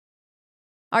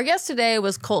Our guest today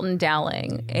was Colton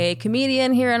Dowling, a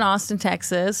comedian here in Austin,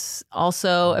 Texas,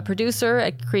 also a producer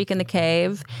at Creek and the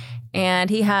Cave, and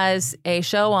he has a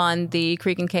show on the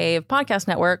Creek and Cave podcast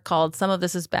network called Some of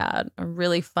This Is Bad, a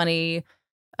really funny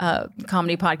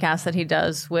comedy podcast that he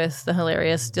does with the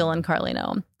hilarious Dylan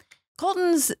Carlino.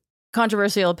 Colton's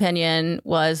controversial opinion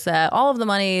was that all of the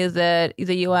money that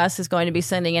the U.S. is going to be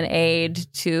sending in aid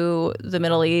to the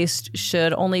Middle East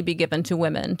should only be given to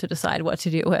women to decide what to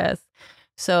do with.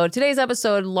 So today's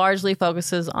episode largely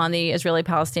focuses on the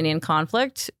Israeli-Palestinian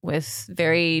conflict with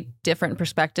very different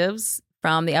perspectives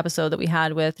from the episode that we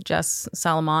had with Jess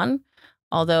Salomon,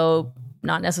 although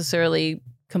not necessarily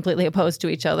completely opposed to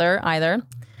each other either.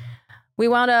 We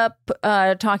wound up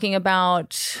talking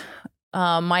about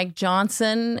Mike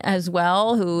Johnson as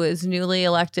well, who is newly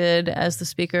elected as the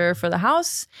Speaker for the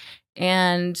House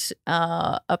and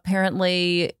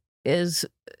apparently is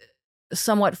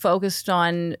somewhat focused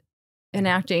on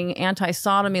enacting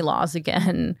anti-sodomy laws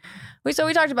again. So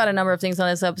we talked about a number of things on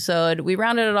this episode. We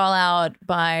rounded it all out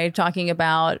by talking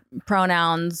about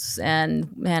pronouns and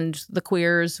the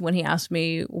queers when he asked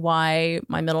me why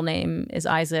my middle name is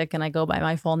Isaac and I go by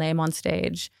my full name on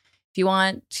stage. If you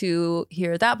want to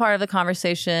hear that part of the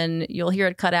conversation, you'll hear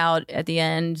it cut out at the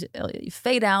end,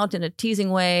 fade out in a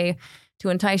teasing way to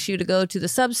entice you to go to the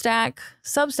Substack,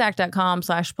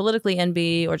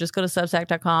 substack.com/politicallynb, or just go to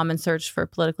substack.com and search for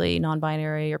politically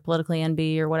non-binary or politically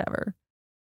NB or whatever.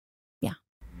 Yeah.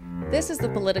 This is the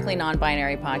Politically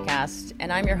Non-Binary podcast,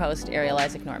 and I'm your host, Ariel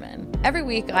Isaac Norman. Every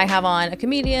week, I have on a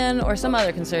comedian or some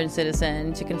other concerned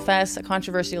citizen to confess a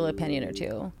controversial opinion or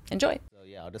two. Enjoy. So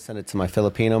yeah, I'll just send it to my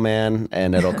Filipino man,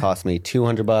 and it'll cost me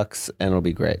 $200, and it'll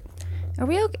be great. Are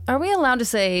we allowed to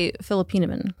say Filipino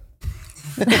man?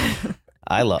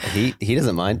 I love he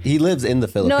doesn't mind. He lives in the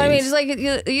Philippines. No, I mean, it's like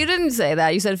you didn't say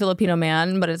that. You said Filipino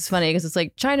man, but it's funny because it's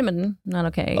like Chinaman, not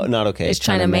okay. Oh, not okay. Is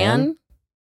China man?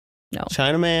 No.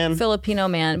 China man. Filipino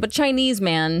man, but Chinese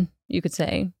man, you could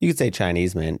say. You could say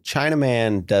Chinese man. China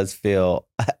man does feel.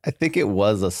 I think it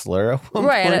was a slur at one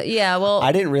point. Yeah. Well,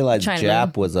 I didn't realize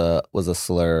Chinaman. Jap was a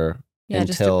slur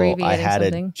until I had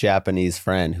a Japanese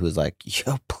friend who was like,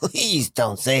 "Yo, please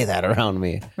don't say that around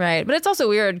me." Right, but it's also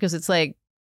weird because it's like,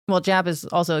 well, Jap is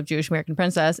also a Jewish American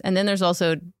princess, and then there's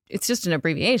also, it's just an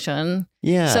abbreviation.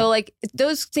 Yeah. So like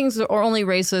those things are only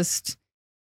racist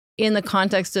in the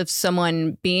context of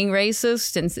someone being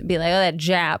racist and be like, oh, that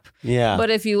Jap. Yeah. But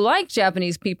if you like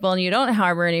Japanese people and you don't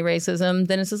harbor any racism,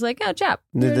 then it's just like, oh, Jap.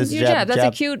 You're Jap. That's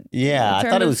a cute. Yeah, I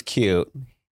thought it was cute.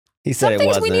 He said some it things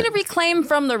wasn't. we need to reclaim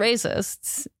from the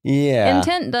racists. Yeah.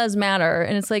 Intent does matter,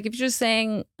 and it's like if you're just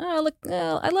saying, oh, look,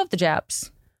 I love the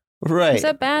Japs. Right. Is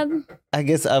that bad? I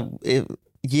guess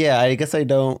I guess I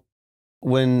don't.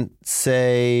 When,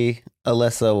 say,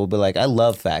 Alyssa will be like, I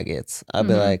love faggots. I'll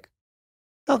be like,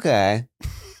 okay.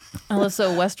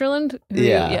 Alyssa Westerland?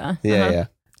 Yeah.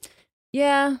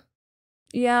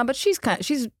 Yeah, but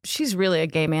she's really a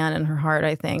gay man in her heart,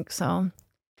 I think. So,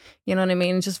 you know what I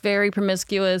mean? Just very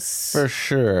promiscuous. For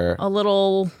sure. A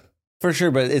little. For sure,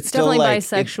 but it's still definitely like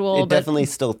bisexual. It definitely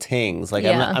still tings. Like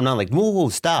Yeah. I'm not like, whoa,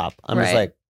 stop. I'm just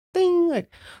like, ding, like,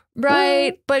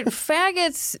 right. But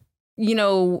faggots,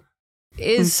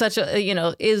 is such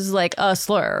a, is like a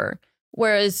slur.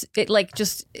 Whereas it like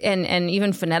just, and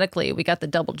even phonetically, we got the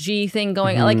double G thing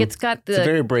going. Like it's got the. It's a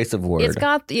very abrasive word. It's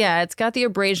got the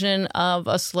abrasion of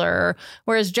a slur.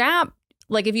 Whereas Jap,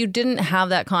 like if you didn't have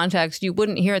that context, you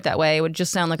wouldn't hear it that way. It would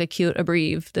just sound like a cute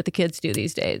abbrev that the kids do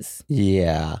these days.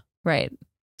 Yeah. Right.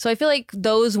 So I feel like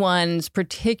those ones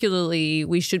particularly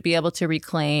we should be able to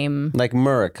reclaim. Like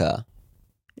Murica.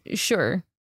 Sure.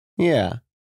 Yeah.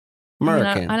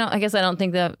 American. I guess I don't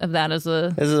think of that as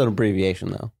a. This is an abbreviation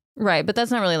though. Right, but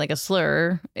that's not really like a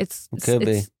slur. It could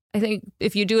be. I think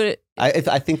if you do it,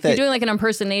 I think that you're doing like an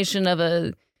impersonation of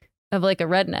like a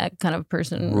redneck kind of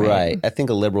person. Right. I think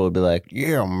a liberal would be like,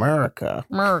 yeah, America.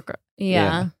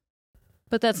 Yeah.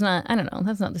 But that's not. I don't know.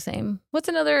 That's not the same. What's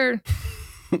another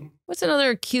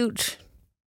cute?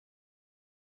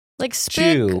 Like spick.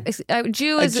 Jew.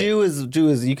 Jew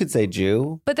is you could say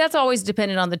Jew. But that's always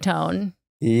dependent on the tone.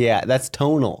 Yeah, that's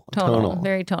tonal.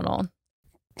 Very tonal.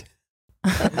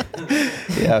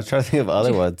 Yeah, I was trying to think of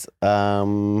other ones.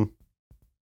 I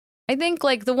think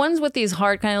like the ones with these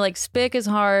hard kind of like spick is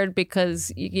hard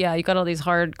because you got all these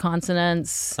hard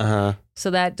consonants. So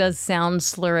that does sound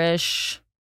slurish.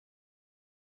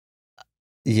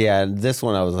 Yeah, this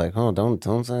one I was like, oh, don't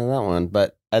say that one.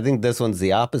 But I think this one's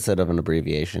the opposite of an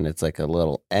abbreviation. It's like a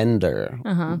little ender,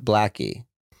 blackie.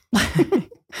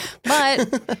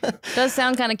 But does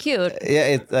sound kind of cute. Yeah,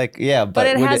 it's like, yeah, But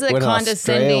it has a when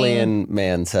condescending- an Australian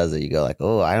man says it, you go like,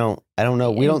 oh, I don't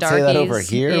know. We In don't say that over darkies,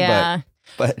 here, yeah.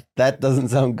 but that doesn't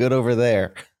sound good over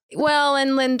there. Well,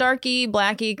 and then darky,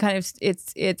 blacky, kind of,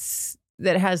 it's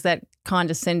that has that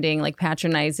condescending, like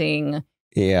patronizing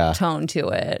Yeah. tone to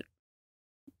it.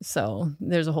 So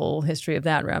there's a whole history of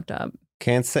that wrapped up.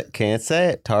 Can't say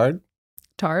it. Tard.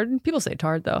 Tard? People say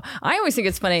tard though. I always think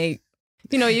it's funny.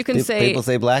 You know, you can say people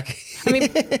say black. I mean,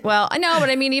 well, I know, but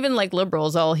I mean, even like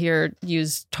liberals all here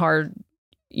use tard.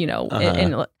 You know,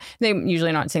 and they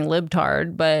usually not saying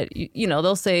libtard, but you know,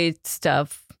 they'll say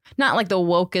stuff. Not like the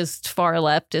wokest far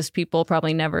leftist people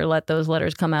probably never let those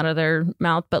letters come out of their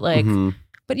mouth, but like,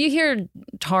 but you hear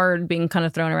tard being kind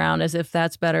of thrown around as if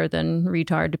that's better than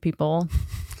retard to people.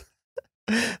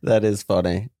 That is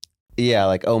funny. Yeah,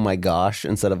 like, oh my gosh,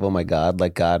 instead of oh my God,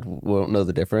 like God won't know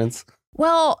the difference.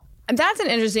 Well, that's an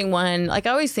interesting one. Like,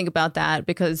 I always think about that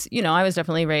because, you know, I was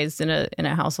definitely raised in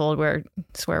a household where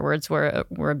swear words were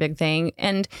a big thing.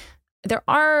 And they're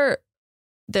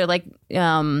like,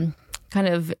 kind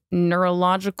of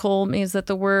neurological, is that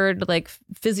the word? Like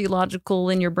physiological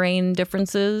in your brain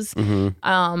differences.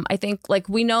 I think like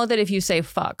we know that if you say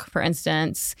fuck, for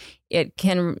instance, it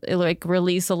can like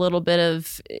release a little bit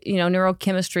of, you know,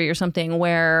 neurochemistry or something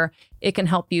where it can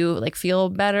help you like feel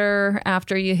better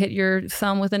after you hit your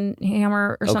thumb with a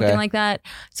hammer or something like that.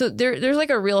 So there's like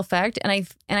a real effect. And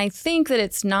I think that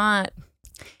it's not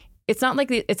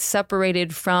like it's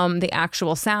separated from the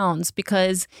actual sounds,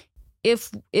 because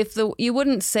if you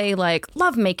wouldn't say like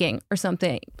love making or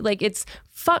something, like it's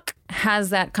fuck has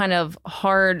that kind of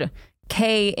hard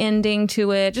K ending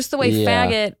to it, just the way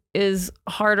faggot is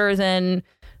harder than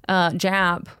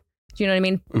jap. Do you know what I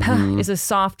mean? Puh is a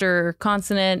softer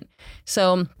consonant.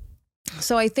 So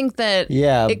I think that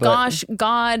gosh,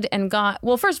 God and God.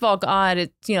 Well, first of all, God,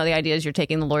 it's, you know, the idea is you're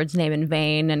taking the Lord's name in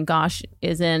vain, and gosh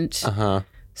isn't.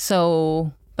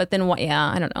 So, but then what? Yeah,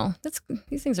 I don't know.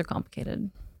 These things are complicated.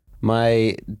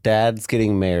 My dad's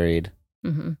getting married,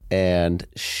 and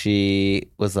she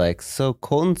was like, so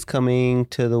Colton's coming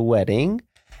to the wedding,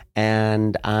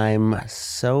 and I'm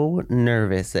so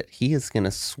nervous that he is going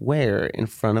to swear in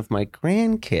front of my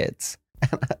grandkids.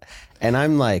 And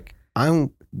I'm like,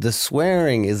 the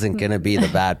swearing isn't going to be the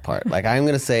bad part. Like, I'm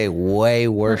going to say way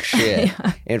worse shit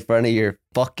in front of your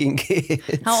fucking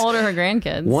kids. How old are her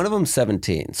grandkids? One of them's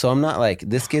 17. So I'm not like,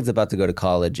 this kid's about to go to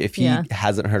college. If he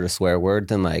hasn't heard a swear word,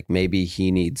 then like maybe he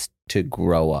needs to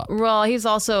grow up. Well, he's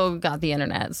also got the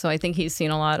internet, so I think he's seen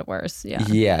a lot worse. Yeah.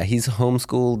 Yeah, he's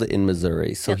homeschooled in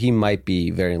Missouri, so he might be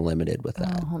very limited with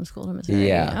that. Oh, homeschooled in Missouri.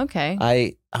 Yeah. Okay.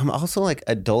 I'm also like,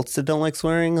 adults that don't like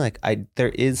swearing, like there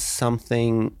is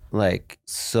something like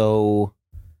so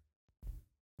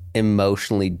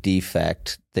emotionally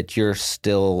defect that you're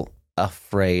still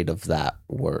afraid of that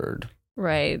word.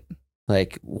 Right.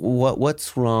 Like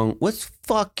what's wrong? What's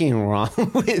fucking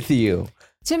wrong with you?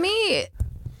 To me,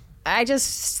 I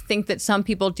just think that some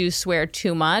people do swear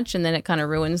too much, and then it kind of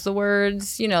ruins the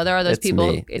words. You know, there are those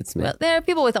people. It's me. There are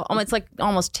people with it's like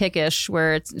almost tickish,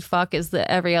 where it's fuck is the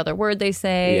every other word they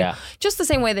say. Yeah. Just the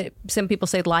same way that some people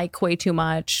say like way too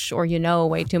much, or you know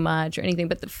way too much, or anything.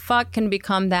 But the fuck can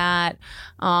become that.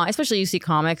 Especially you see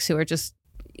comics who are just,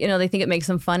 you know, they think it makes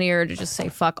them funnier to just say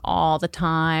fuck all the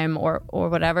time or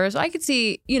whatever. So I could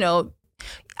see, you know.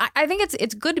 I think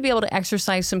it's good to be able to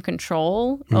exercise some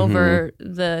control over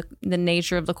the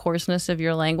nature of the coarseness of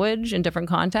your language in different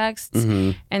contexts.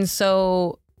 And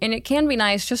so, and it can be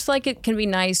nice, just like it can be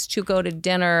nice to go to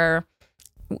dinner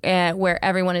where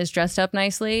everyone is dressed up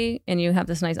nicely and you have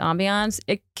this nice ambiance.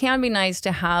 It can be nice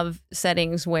to have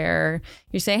settings where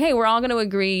you say, hey, we're all going to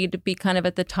agree to be kind of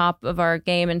at the top of our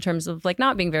game in terms of like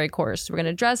not being very coarse. We're going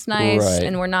to dress nice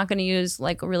and we're not going to use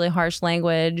like really harsh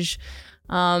language.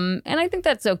 And I think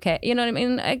that's okay. You know what I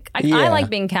mean? I like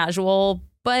being casual,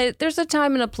 but there's a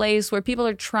time and a place where people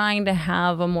are trying to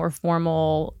have a more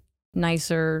formal,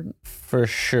 nicer. For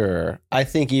sure. I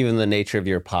think even the nature of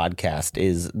your podcast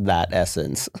is that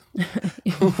essence.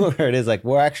 Where it is like,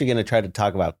 we're actually going to try to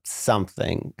talk about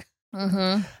something.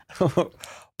 But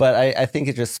I think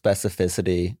it's just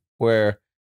specificity, where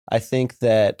I think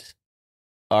that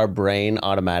our brain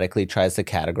automatically tries to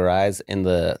categorize in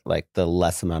the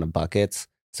less amount of buckets.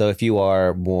 So if you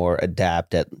are more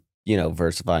adept at, you know,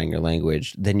 versifying your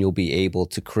language, then you'll be able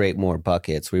to create more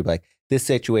buckets where you're like, this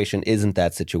situation isn't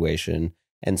that situation.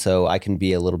 And so I can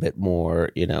be a little bit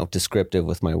more, you know, descriptive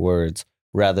with my words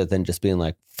rather than just being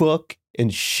like, fuck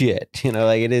and shit. You know,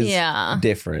 like it is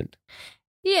different.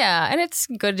 Yeah. And it's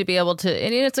good to be able to,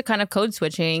 and it's a kind of code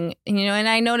switching, you know, and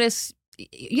I notice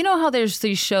you know how there's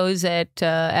these shows at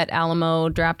Alamo,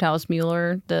 Draft House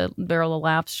Mueller, the Barrel of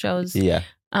Laughs shows? Yeah.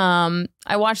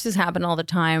 I watch this happen all the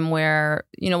time where,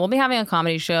 we'll be having a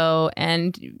comedy show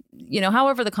and,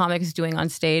 however the comic is doing on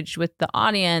stage with the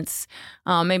audience,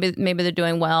 maybe they're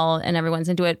doing well and everyone's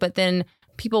into it, but then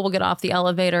people will get off the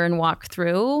elevator and walk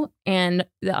through and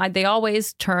they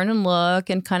always turn and look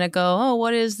and kind of go, oh,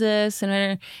 what is this?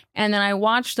 And then I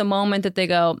watch the moment that they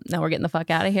go, no, we're getting the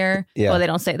fuck out of here. Yeah. Well, they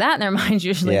don't say that in their minds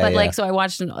usually. Yeah, but so I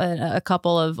watched a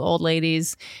couple of old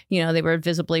ladies, they were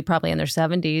visibly probably in their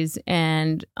 70s.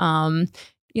 And,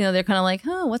 they're kind of like,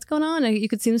 oh, what's going on? And you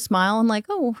could see them smile and like,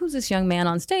 oh, who's this young man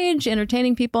on stage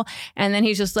entertaining people? And then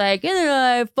he's just like,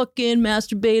 I fucking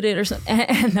masturbated or something.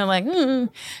 And they're like,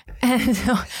 And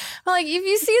so, like, if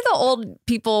you see the old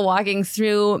people walking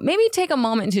through, maybe take a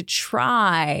moment to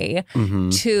try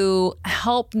to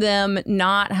help them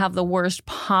not have the worst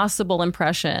possible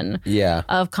impression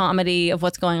of comedy, of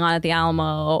what's going on at the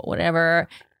Alamo, whatever.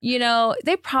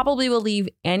 They probably will leave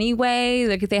anyway.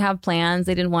 Like if they have plans,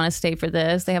 they didn't want to stay for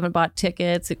this. They haven't bought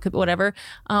tickets. It could whatever.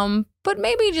 But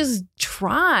maybe just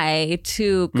try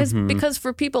to because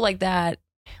for people like that,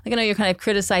 like I know you're kind of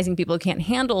criticizing people who can't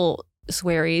handle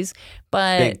swearies,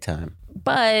 but big time.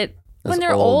 But when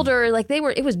they're older, like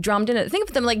it was drummed in it. Think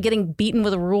of them like getting beaten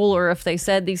with a ruler if they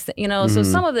said these things, So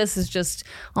some of this is just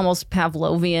almost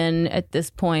Pavlovian at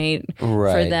this point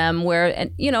for them, where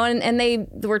and they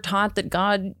were taught that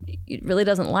God really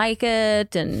doesn't like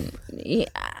it, and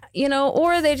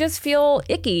or they just feel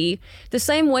icky. The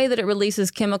same way that it releases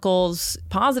chemicals,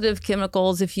 positive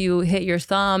chemicals, if you hit your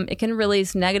thumb, it can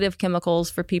release negative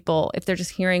chemicals for people if they're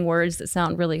just hearing words that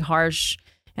sound really harsh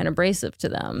and abrasive to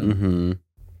them.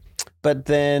 But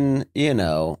then,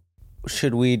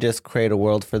 should we just create a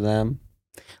world for them?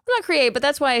 Well, not create, but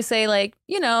that's why I say, like,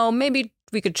 maybe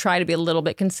we could try to be a little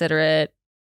bit considerate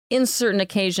in certain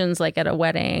occasions, like at a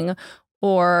wedding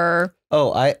or...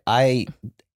 Oh, I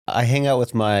hang out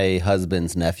with my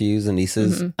husband's nephews and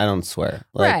nieces. I don't swear.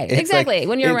 Like, right, exactly. Like,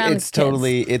 when you're around it's kids.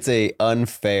 It's a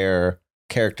unfair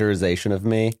characterization of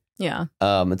me. Yeah.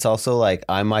 It's also like,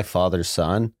 I'm my father's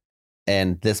son.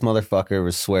 And this motherfucker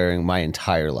was swearing my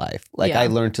entire life. Like I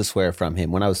learned to swear from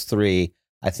him. When I was 3,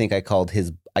 I think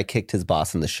I kicked his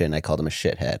boss in the shin. I called him a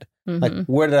shithead. Like,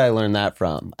 where did I learn that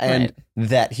from? And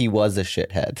that he was a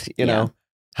shithead, you know?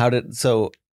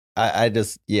 I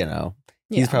just,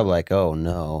 he's probably like, oh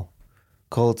no,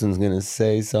 Colton's going to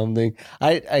say something.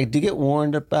 I do get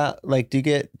warned about, like, do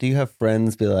you have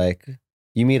friends be like,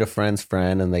 you meet a friend's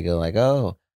friend and they go like,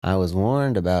 oh, I was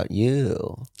warned about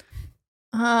you.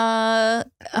 I'm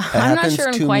not sure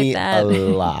I'm quite that. A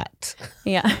lot.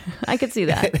 Yeah, I could see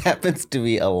that. It happens to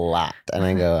me a lot. And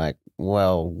I go like,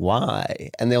 well, why?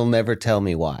 And they'll never tell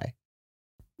me why.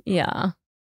 Yeah.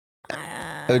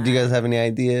 Do you guys have any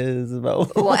ideas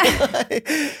about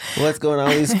what's going on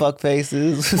with these fuck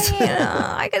faces?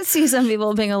 I could see some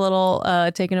people being a little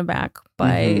taken aback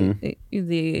by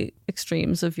the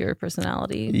extremes of your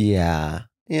personality. Yeah.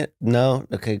 Yeah. No.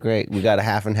 Okay, great. We got a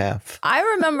half and half. I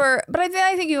remember, but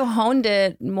I think you honed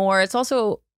it more. It's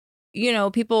also,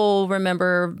 people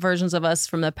remember versions of us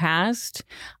from the past.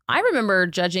 I remember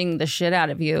judging the shit out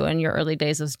of you in your early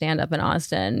days of stand-up in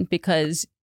Austin because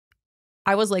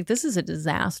I was like, this is a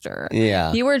disaster.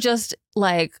 Yeah. You were just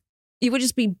like, you would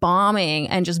just be bombing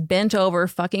and just bent over,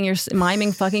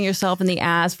 miming fucking yourself in the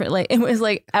ass. For like, it was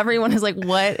like, everyone is like,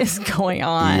 what is going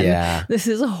on? Yeah. This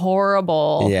is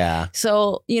horrible. Yeah.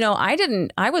 So,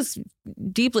 I was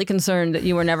deeply concerned that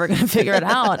you were never going to figure it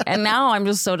out. And now I'm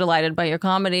just so delighted by your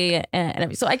comedy.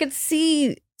 And so I could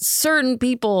see certain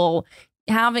people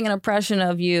having an impression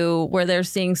of you where they're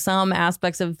seeing some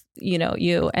aspects of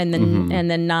you and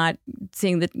then not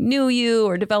seeing the new you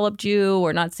or developed you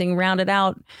or not seeing rounded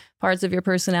out parts of your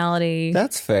personality.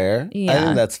 That's fair. Yeah. I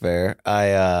think that's fair.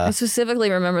 I specifically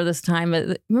remember this time.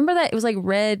 Remember that it was like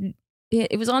red.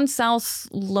 It was on South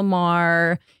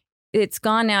Lamar. It's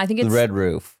gone now. I think it's the Red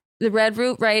Roof. The Red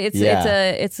Roof, right?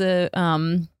 It's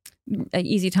a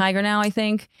Easy Tiger now, I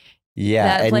think. Yeah,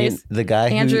 that and place. The guy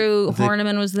Andrew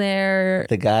Horniman was there.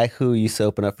 The guy who used to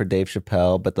open up for Dave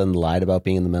Chappelle, but then lied about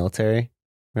being in the military.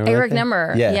 Remember Eric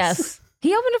Nemmer. Yes.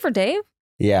 He opened it for Dave?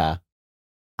 Yeah.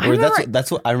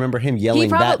 That's what I remember him yelling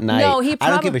that night. No, I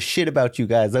don't give a shit about you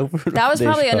guys. That was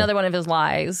probably another one of his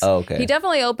lies. Oh, okay. He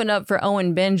definitely opened up for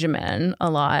Owen Benjamin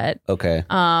a lot. Okay.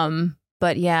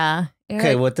 But yeah.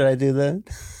 Okay, what did I do then?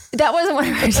 That wasn't one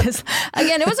of my just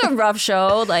again, it was a rough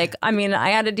show. Like, I mean, I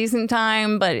had a decent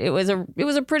time, but it was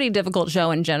a pretty difficult show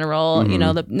in general. You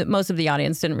know, most of the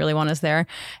audience didn't really want us there,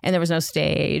 and there was no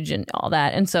stage and all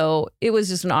that. And so it was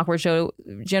just an awkward show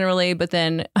generally. But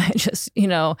then I just, you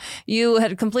know, you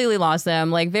had completely lost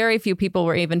them. Like, very few people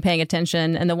were even paying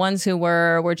attention. And the ones who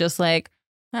were just like,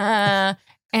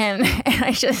 And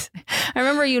I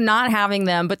remember you not having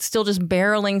them, but still just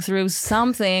barreling through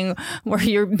something where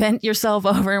you bent yourself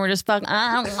over and were just fucking,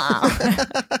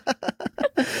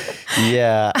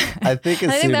 Yeah, I think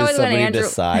as soon as somebody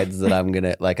decides that I'm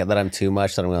gonna that I'm too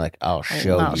much, that I'm gonna I'll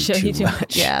show you too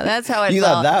much. Yeah, that's how it you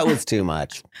felt. thought that was too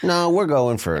much. No, we're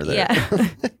going further. Yeah.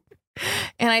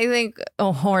 And I think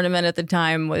Horniman at the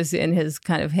time was in his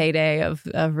kind of heyday of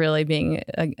really being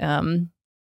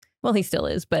well, he still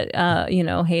is, but, you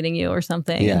know, hating you or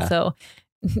something. Yeah. And so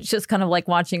it's just kind of like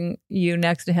watching you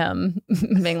next to him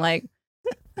being like,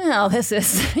 well,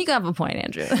 you have a point,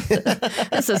 Andrew.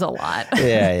 This is a lot.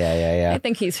 Yeah. I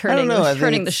think he's hurting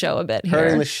the show a bit here.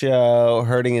 Hurting the show,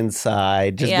 hurting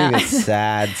inside, just being a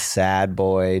sad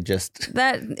boy. Just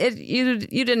you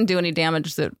didn't do any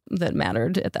damage that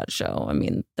mattered at that show. I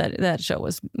mean, that show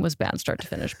was bad start to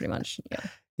finish pretty much. Yeah.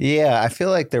 Yeah, I feel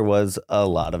like there was a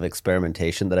lot of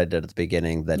experimentation that I did at the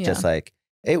beginning that just like,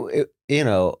 it, you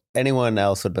know, anyone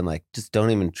else would have been like, just don't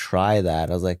even try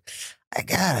that. I was like, I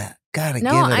gotta give it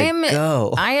a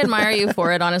go. I admire you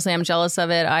for it. Honestly, I'm jealous of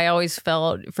it. I always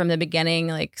felt from the beginning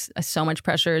like so much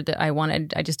pressure that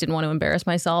I just didn't want to embarrass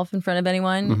myself in front of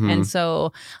anyone. And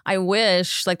so I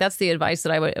wish, like, that's the advice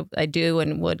that I do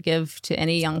and would give to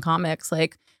any young comics.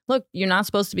 Like, look, you're not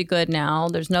supposed to be good now.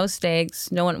 There's no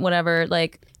stakes, no one, whatever.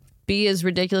 Like, be as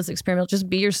ridiculous, experimental. Just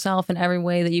be yourself in every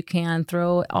way that you can.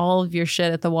 Throw all of your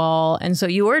shit at the wall. And so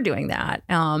you were doing that.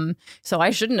 So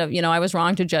I shouldn't have, you know, I was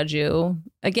wrong to judge you.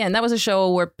 Again, that was a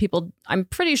show where I'm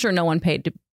pretty sure no one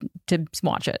paid to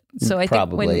watch it. So I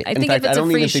Probably. think if it's a free show, I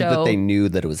don't even think that they knew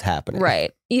that it was happening.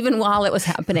 Right. Even while it was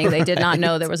happening, they did not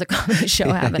know there was a comedy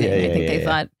show happening. I think they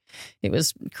thought it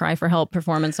was cry for help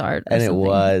performance art. And it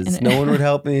was. No one would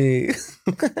help me.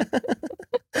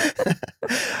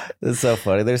 It's so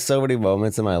funny. There's so many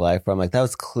moments in my life where I'm like, that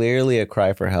was clearly a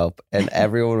cry for help. And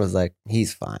everyone was like,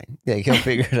 he's fine. Yeah, he'll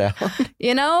figure it out.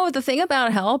 You know, the thing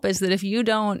about help is that if you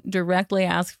don't directly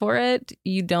ask for it,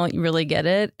 you don't really get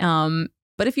it.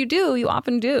 But if you do, you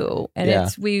often do.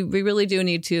 And we really do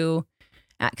need to,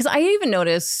 because I even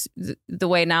notice the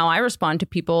way now I respond to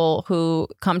people who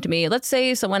come to me. Let's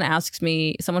say someone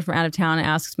from out of town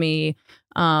asks me,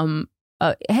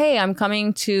 hey, I'm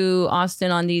coming to Austin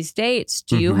on these dates.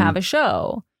 Do you have a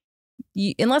show?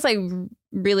 Unless I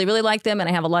really, really like them and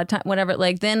I have a lot of time, whatever,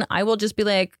 like, then I will just be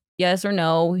like, yes or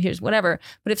no, here's whatever.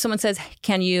 But if someone says,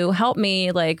 can you help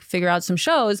me like figure out some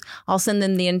shows? I'll send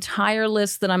them the entire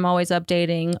list that I'm always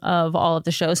updating of all of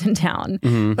the shows in town.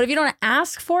 But if you don't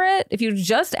ask for it, if you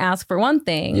just ask for one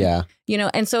thing, you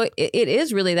know, and so it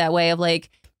is really that way of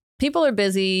like, people are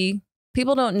busy.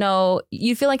 People don't know.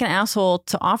 You feel like an asshole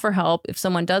to offer help if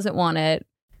someone doesn't want it.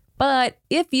 But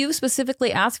if you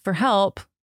specifically ask for help,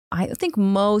 I think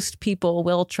most people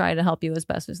will try to help you as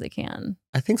best as they can.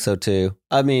 I think so too.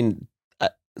 I mean,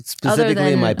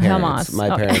 specifically my parents.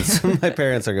 Hamas. My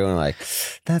parents are going like,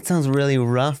 that sounds really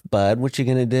rough, bud. What you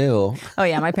gonna do? Oh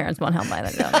yeah, my parents won't help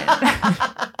either.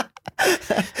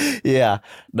 Yeah,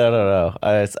 no.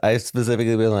 I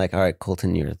specifically been like, all right,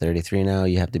 Colton, you're 33 now.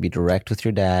 You have to be direct with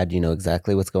your dad. You know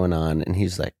exactly what's going on. And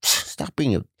he's like, stop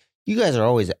being you guys are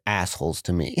always assholes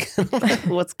to me. Like,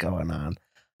 what's going on?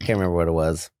 Can't remember what it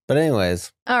was. But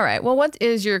anyways. All right. Well, what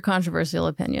is your controversial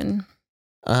opinion?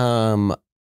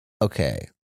 Okay.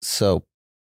 So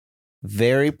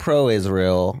very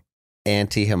pro-Israel,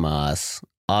 anti-Hamas,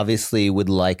 obviously would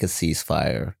like a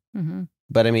ceasefire.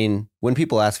 But I mean, when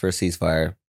people ask for a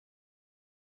ceasefire,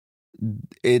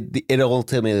 it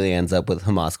ultimately ends up with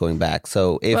Hamas going back.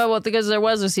 So because there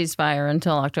was a ceasefire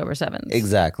until October 7th.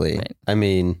 Exactly. Right. I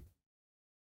mean,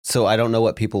 so I don't know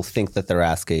what people think that they're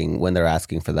asking when they're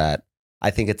asking for that. I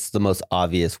think it's the most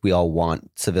obvious. We all want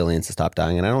civilians to stop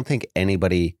dying. And I don't think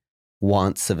anybody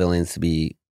wants civilians to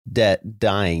be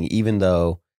dying, even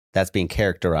though that's being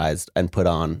characterized and put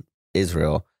on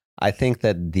Israel. I think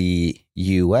that the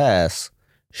U.S.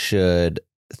 should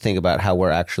think about how we're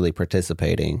actually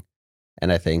participating.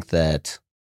 And I think that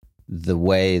the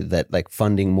way that like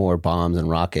funding more bombs and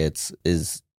rockets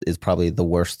is probably the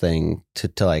worst thing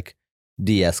to like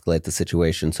de-escalate the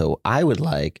situation. So I would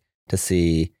like to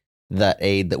see that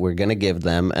aid that we're going to give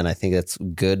them. And I think it's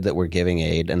good that we're giving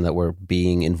aid and that we're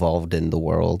being involved in the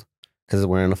world because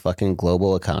we're in a fucking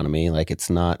global economy. Like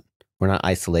we're not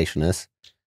isolationists.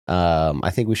 I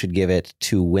think we should give it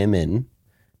to women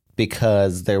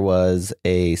because there was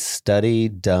a study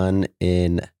done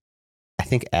in, I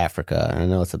think, Africa. I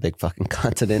know it's a big fucking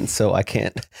continent, so I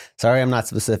can't. Sorry, I'm not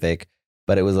specific,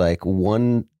 but it was like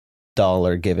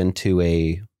 $1 given to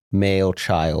a male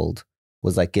child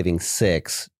was like giving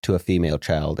 6 to a female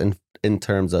child in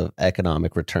terms of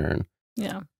economic return.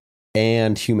 Yeah.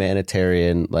 And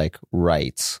humanitarian like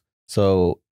rights.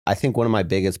 So I think one of my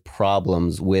biggest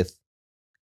problems with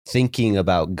thinking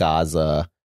about Gaza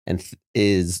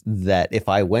is that if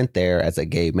I went there as a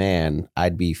gay man,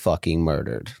 I'd be fucking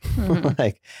murdered. Mhm.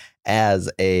 Like as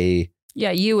a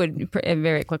Yeah, you would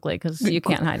very quickly because you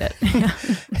can't hide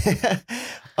it.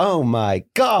 Oh my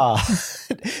God,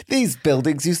 these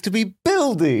buildings used to be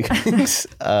buildings.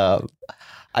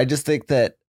 I just think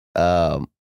that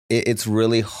it's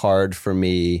really hard for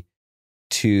me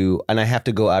to, and I have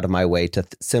to go out of my way to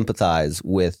sympathize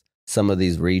with some of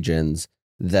these regions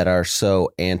that are so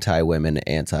anti-women,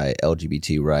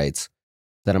 anti-LGBT rights,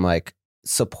 that I'm like,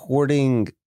 supporting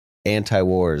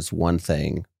anti-war is one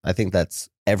thing. I think that's,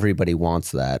 everybody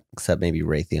wants that, except maybe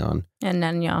Raytheon. And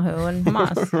Netanyahu and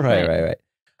Hamas. Right.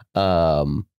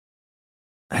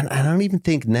 And I don't even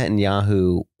think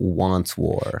Netanyahu wants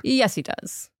war. Yes, he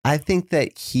does. I think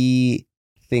that he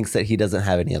thinks that he doesn't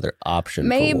have any other option.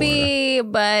 Maybe,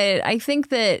 but I think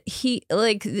that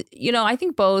I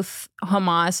think both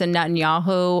Hamas and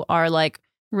Netanyahu are like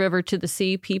river to the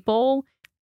sea people,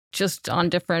 just on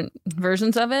different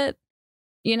versions of it,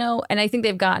 and I think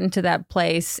they've gotten to that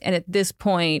place. And at this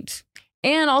point,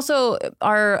 and also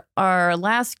our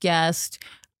last guest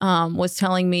was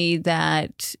telling me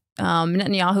that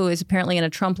Netanyahu is apparently in a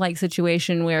Trump-like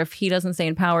situation where if he doesn't stay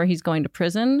in power, he's going to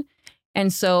prison.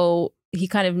 And so he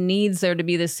kind of needs there to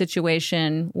be this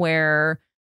situation where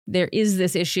there is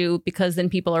this issue because then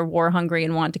people are war hungry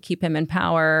and want to keep him in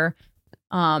power.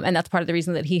 And that's part of the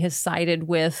reason that he has sided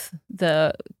with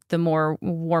the more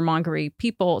warmongery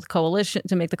people, coalition,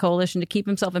 to make the coalition to keep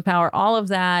himself in power. All of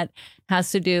that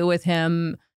has to do with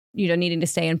him, needing to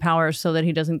stay in power so that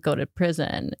he doesn't go to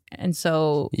prison. And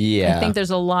so I think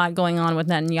there's a lot going on with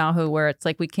Netanyahu where it's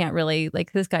like we can't really,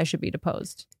 like, this guy should be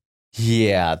deposed.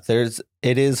 Yeah,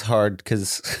 it is hard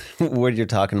because what you're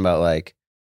talking about, like,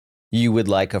 you would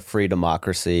like a free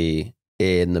democracy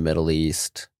in the Middle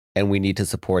East and we need to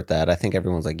support that. I think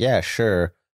everyone's like, yeah,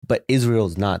 sure. But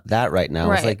Israel's not that right now.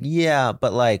 Right. It's like, yeah,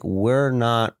 but like, we're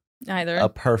not either a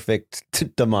perfect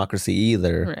democracy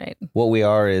either. Right. What we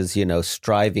are is,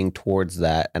 striving towards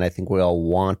that. And I think we all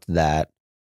want that.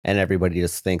 And everybody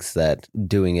just thinks that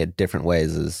doing it different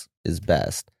ways is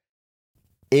best.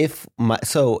 If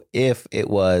it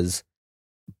was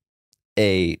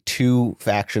a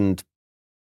 2-factioned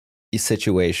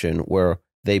situation where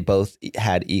they both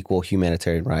had equal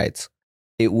humanitarian rights,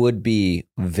 it would be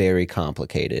very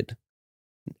complicated.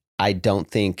 I don't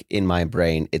think in my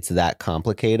brain it's that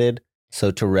complicated.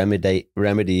 So to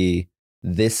remedy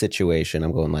this situation,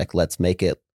 I'm going like, let's make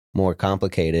it more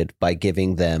complicated by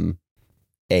giving them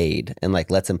aid and like,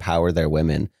 let's empower their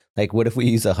women. Like, what if we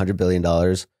use $100 billion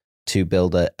to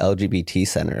build a LGBT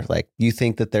center? Like, you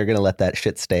think that they're going to let that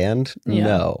shit stand? Yeah.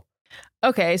 No.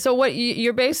 Okay, so what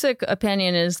your basic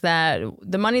opinion is that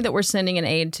the money that we're sending in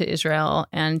aid to Israel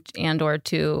and or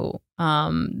to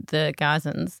the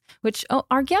Gazans, which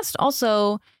our guest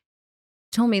also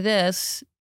told me this,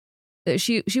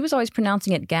 she was always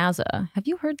pronouncing it Gaza. Have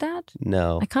you heard that?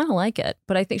 No. I kind of like it,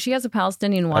 but I think she has a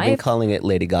Palestinian wife. I've been calling it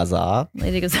Lady Gaza.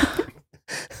 Lady Gaza.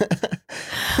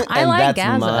 I like that's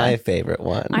Gaza. My favorite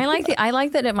one. I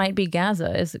like that it might be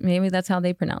Gaza. Maybe that's how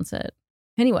they pronounce it.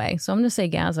 Anyway, so I'm going to say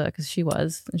Gaza because she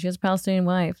has a Palestinian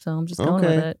wife, so I'm just going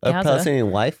with it. Gaza. A Palestinian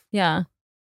wife? Yeah.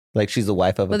 Like she's the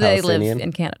wife of a Palestinian? They live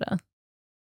in Canada.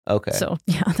 Okay. So,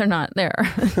 yeah, they're not there.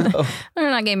 They're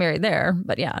not getting married there,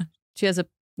 but yeah, she has a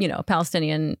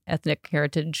Palestinian ethnic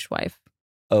heritage wife.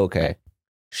 Okay. Right.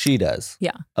 She does?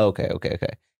 Yeah. Okay.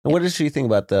 And what does she think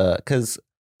about because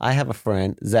I have a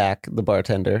friend, Zach, the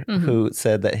bartender, who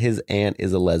said that his aunt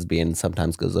is a lesbian and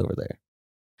sometimes goes over there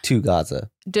to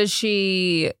Gaza. Does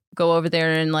she go over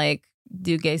there and like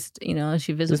do gay? Is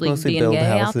she visibly being gay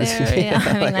houses out there? Yeah.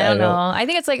 I mean, I don't know. I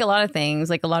think it's like a lot of things.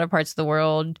 Like a lot of parts of the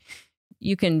world,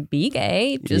 you can be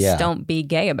gay, just don't be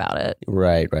gay about it.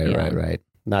 Right.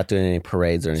 Not doing any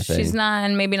parades or anything. She's not,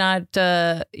 and maybe not,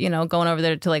 going over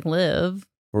there to like live.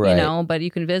 Right. But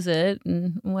you can visit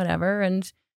and whatever,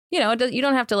 and you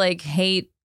don't have to like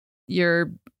hate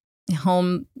your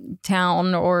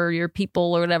hometown or your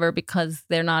people or whatever because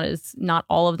they're not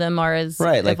all of them are as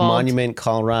right, like evolved. Monument,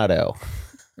 Colorado.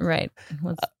 Right.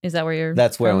 Is that where you're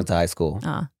That's where from? I went to high school.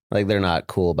 Like they're not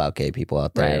cool about gay people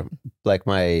out there. Right. Like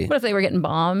my. What if they were getting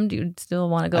bombed? You'd still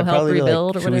want to go I'd help probably be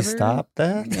rebuild like, or whatever? Should we stop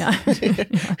that? Yeah.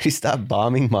 We stop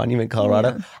bombing Monument,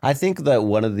 Colorado. Yeah. I think that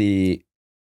one of the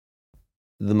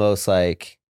most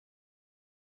like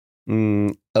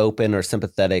open or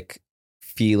sympathetic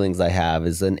feelings I have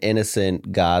is an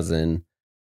innocent Gazan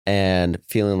and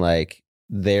feeling like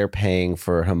they're paying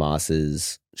for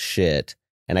Hamas's shit.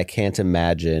 And I can't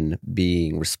imagine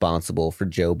being responsible for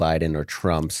Joe Biden or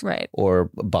Trump's Right. or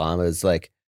Obama's like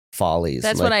follies.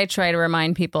 That's like, what I try to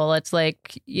remind people. It's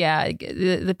like, yeah,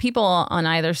 the people on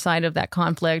either side of that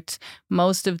conflict,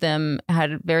 most of them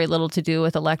had very little to do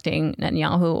with electing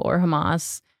Netanyahu or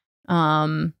Hamas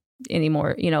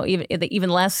anymore. You know, even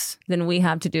less than we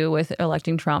have to do with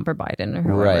electing Trump or Biden or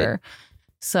whoever. Right.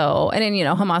 So, and then, you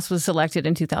know, Hamas was elected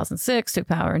in 2006, took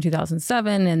power in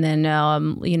 2007. And then,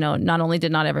 you know, not only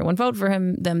did not everyone vote for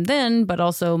them then, but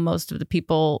also most of the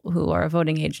people who are of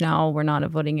voting age now were not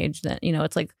of voting age then. You know,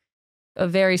 it's like a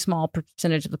very small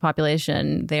percentage of the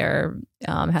population there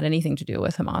had anything to do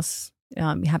with Hamas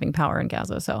having power in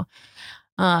Gaza. So,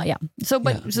 yeah. So,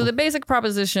 so the basic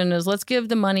proposition is let's give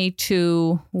the money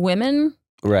to women.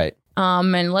 Right.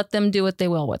 And let them do what they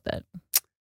will with it.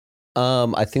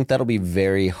 I think that'll be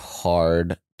very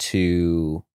hard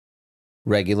to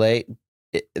regulate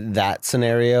that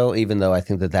scenario, even though I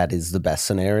think that is the best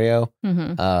scenario.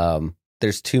 Mm-hmm.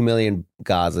 There's 2 million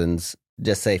Gazans,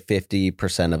 just say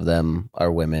 50% of them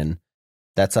are women.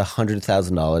 That's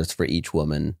 $100,000 for each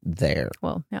woman there.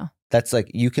 Well, yeah. That's like,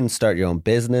 you can start your own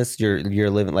business. You're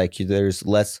living like there's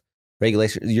less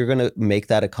regulation. You're going to make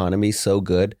that economy so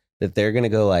good that they're going to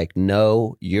go like,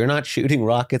 no, you're not shooting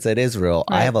rockets at Israel.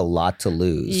 Right. I have a lot to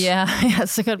lose. Yeah,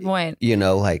 that's a good point. You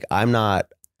know, like I'm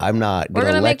not going to We're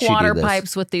going to make water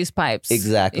pipes with these pipes.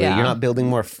 Exactly. Yeah. You're not building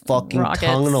more fucking rockets.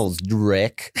 Tunnels,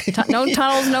 Rick. No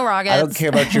tunnels, no rockets. I don't care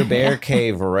about your bear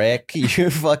cave, Rick. You're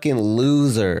a fucking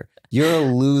loser. You're a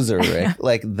loser, Rick.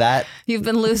 Like that. You've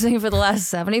been losing for the last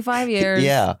 75 years.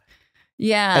 Yeah.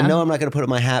 Yeah. And no, I'm not going to put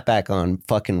my hat back on,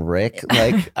 fucking Rick.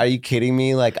 Like, are you kidding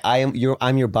me? Like, I'm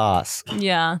your boss.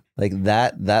 Yeah. Like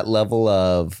that level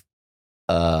of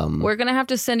we're going to have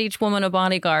to send each woman a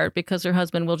bodyguard because her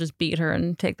husband will just beat her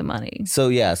and take the money. So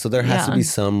there has to be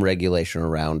some regulation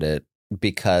around it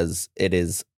because it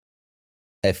is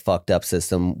a fucked up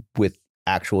system with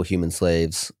actual human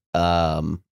slaves.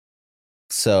 So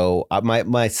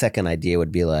my second idea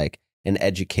would be like an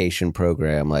education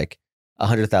program, like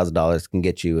 $100,000 can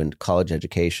get you in college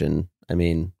education. I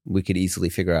mean, we could easily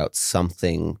figure out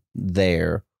something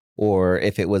there. Or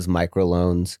if it was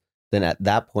microloans, then at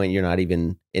that point, you're not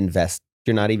even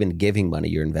giving money,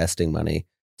 you're investing money.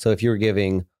 So if you're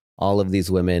giving all of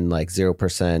these women like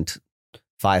 0%,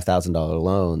 $5,000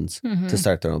 loans to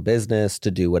start their own business, to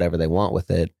do whatever they want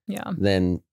with it,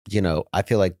 then, you know, I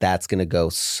feel like that's going to go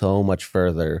so much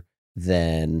further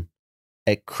than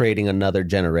at creating another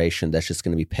generation that's just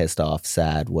going to be pissed off,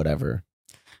 sad, whatever.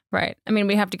 Right. I mean,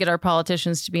 we have to get our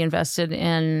politicians to be invested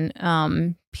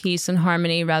in peace and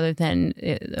harmony rather than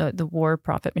the war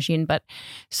profit machine. But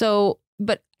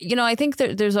you know, I think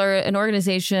there's an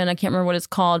organization, I can't remember what it's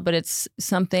called, but it's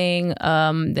something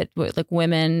that like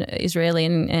women, Israeli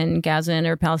and Gazan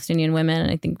or Palestinian women,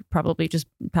 and I think probably just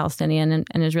Palestinian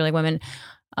and Israeli women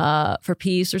for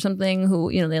peace or something, who,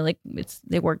 you know,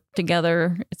 they work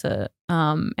together. It's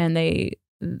and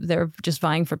they're just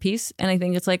vying for peace. And I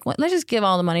think it's like, let's just give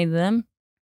all the money to them.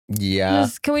 Yeah.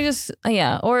 Can we just,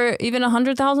 or even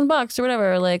 $100,000 or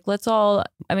whatever. Like, let's all,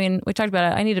 I mean, we talked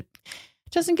about it.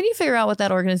 Justin, can you figure out what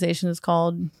that organization is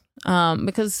called?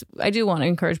 Because I do want to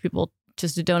encourage people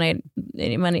just to donate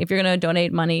any money. If you're going to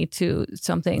donate money to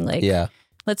something, like,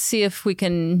 let's see if we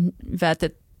can vet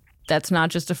that that's not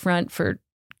just a front for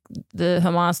the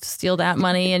Hamas to steal that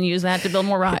money and use that to build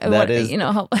more rockets.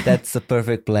 That's the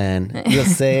perfect plan. You'll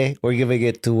say we're giving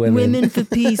it to women. Women for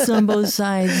peace on both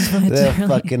sides. They're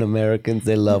fucking Americans.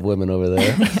 They love women over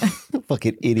there.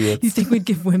 Fucking idiots. You think we'd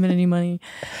give women any money?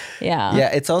 Yeah.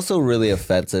 Yeah, it's also really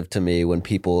offensive to me when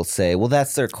people say, well,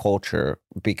 that's their culture,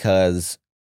 because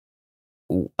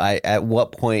at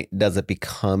what point does it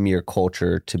become your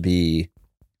culture to be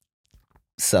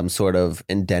some sort of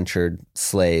indentured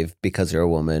slave because you're a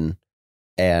woman?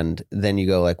 And then you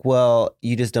go like, well,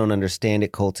 you just don't understand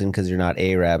it, Colton, because you're not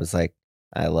Arab. It's like,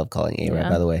 I love calling Arab,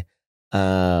 by the way.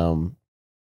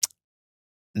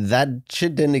 That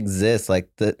shit didn't exist. Like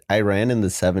the Iran in the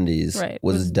 70s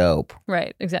was dope.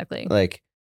 Right, exactly. Like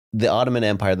the Ottoman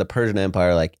Empire, the Persian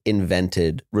Empire, like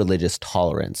invented religious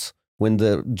tolerance. When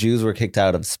the Jews were kicked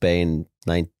out of Spain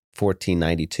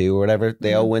 1492 or whatever,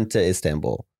 they all went to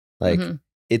Istanbul. Like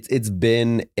it's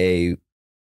been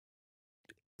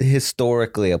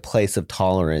historically a place of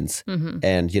tolerance.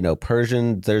 And,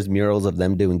 Persian, there's murals of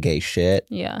them doing gay shit.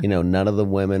 Yeah. None of the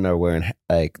women are wearing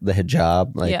like the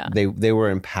hijab. Like they were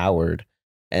empowered.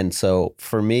 And so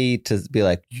for me to be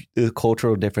like, the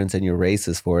cultural difference and you're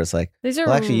racist for, it's like,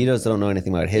 actually, you just don't know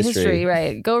anything about history.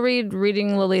 Right. Go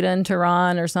reading Lolita in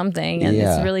Tehran or something. And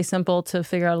it's really simple to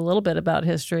figure out a little bit about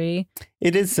history.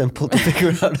 It is simple to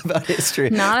figure out about history.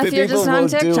 Not if you're just on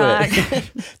TikTok.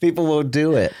 People won't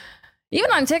do it.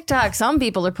 Even on TikTok, some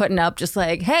people are putting up just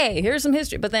like, hey, here's some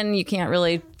history. But then you can't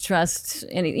really trust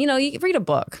any, you read a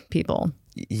book, people.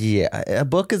 Yeah, a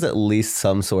book is at least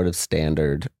some sort of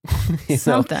standard.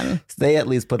 Something. They at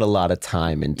least put a lot of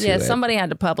time into it. Yeah, somebody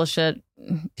had to publish it.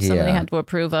 Somebody had to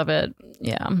approve of it.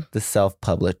 Yeah. The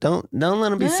self-published. Don't let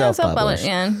them be self-published.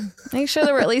 Yeah. Make sure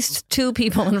there were at least 2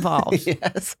 people involved.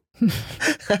 Yes.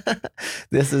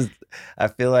 I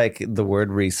feel like the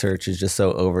word research is just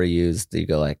so overused that you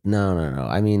go like, no.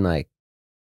 I mean like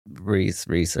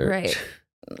research. Right.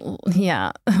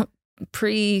 Yeah.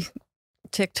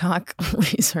 TikTok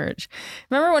research.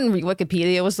 Remember when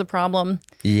Wikipedia was the problem?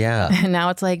 Yeah. And now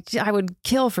it's like, I would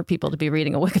kill for people to be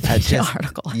reading a Wikipedia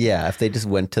article. Yeah, if they just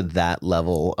went to that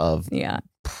level of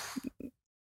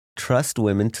trust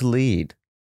women to lead.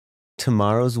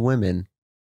 Tomorrow's Women.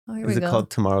 Oh, here Is we it go. called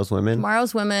Tomorrow's Women?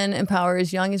 Tomorrow's Women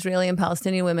empowers young Israeli and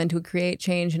Palestinian women to create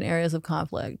change in areas of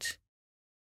conflict.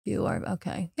 You are,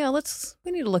 okay. Yeah,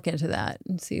 we need to look into that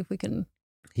and see if we can.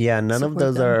 Yeah, none of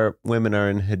those women are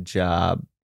in hijab.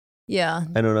 Yeah.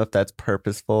 I don't know if that's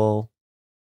purposeful.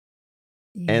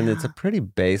 Yeah. And it's a pretty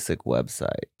basic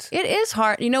website. It is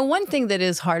hard. One thing that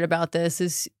is hard about this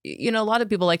is, a lot of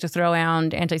people like to throw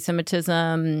around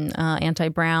anti-Semitism,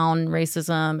 anti-brown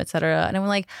racism, et cetera. And I'm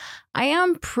like, I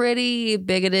am pretty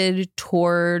bigoted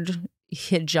toward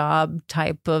hijab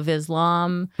type of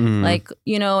Islam. Like,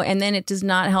 and then it does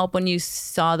not help when you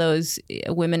saw those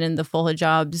women in the full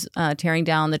hijabs tearing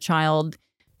down the child,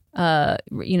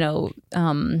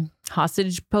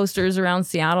 hostage posters around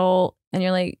Seattle. And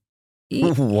you're like,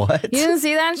 what? You didn't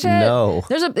see that shit? No.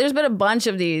 There's been a bunch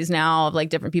of these now of like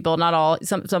different people. Not all.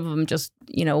 Some of them just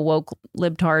woke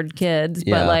libtard kids.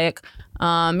 Yeah. But like,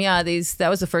 that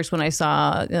was the first one I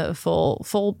saw.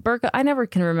 Full burqa. I never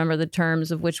can remember the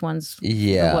terms of which ones.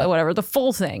 Yeah. Whatever. The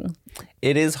full thing.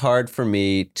 It is hard for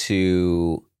me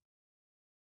to.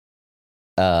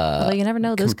 Although you never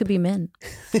know, those could be men.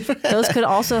 Those could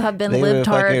also have been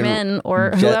libtard men or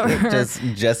whoever. Just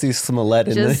Jesse Smollett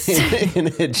in a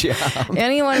hijab.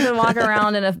 Anyone could walk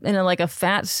around in a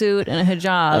fat suit and a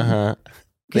hijab.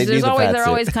 Because they're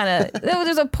always kind of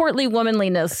there's a portly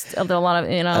womanliness of a lot of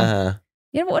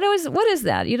what is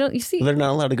that? You see they're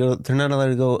not allowed to go. They're not allowed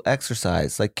to go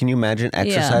exercise. Like, can you imagine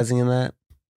exercising in that?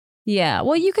 Yeah,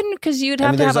 well, you can because you'd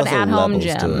have to have an at-home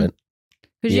gym.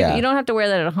 Because you don't have to wear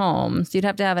that at home. So you'd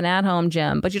have to have an at-home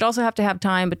gym. But you'd also have to have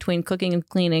time between cooking and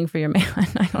cleaning for your man.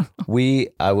 I don't know.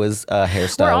 I was a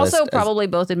hairstylist. We're also probably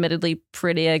both admittedly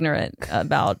pretty ignorant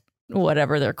about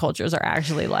whatever their cultures are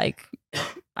actually like.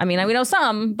 I mean, we know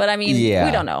some, but we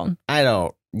don't know. I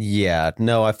don't. Yeah.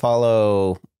 No, I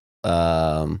follow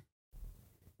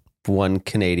one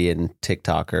Canadian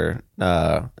TikToker.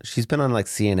 She's been on like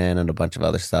CNN and a bunch of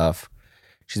other stuff.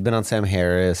 She's been on Sam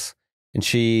Harris. And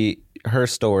her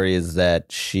story is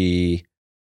that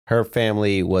her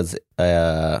family was,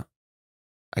 I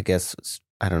guess,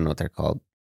 I don't know what they're called,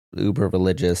 uber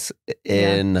religious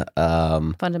in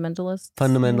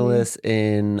fundamentalists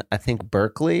in I think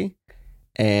Berkeley,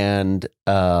 and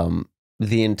her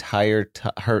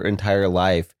entire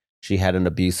life she had an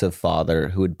abusive father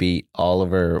who would beat all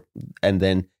of her, and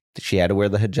then she had to wear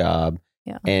the hijab,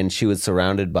 and she was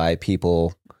surrounded by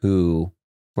people who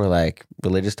were like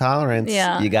religious tolerance.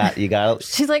 Yeah, you got.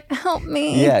 She's like, help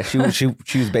me. Yeah, she was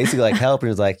basically like help, and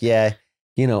was like, yeah,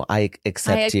 I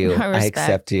accept you. I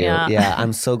accept you. Yeah,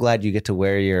 I'm so glad you get to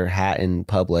wear your hat in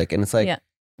public, and it's like,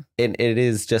 it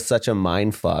is just such a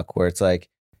mind fuck where it's like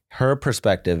her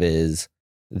perspective is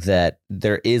that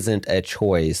there isn't a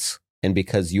choice, and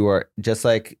because you are just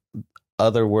like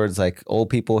other words like old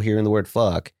people hearing the word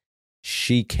fuck,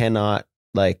 she cannot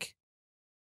like.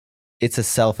 It's a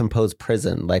self-imposed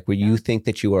prison, like where you think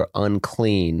that you are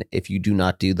unclean if you do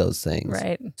not do those things.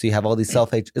 Right. So you have all these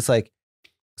self-hate. It's like,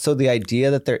 so the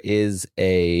idea that there is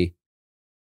a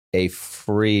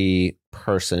free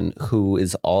person who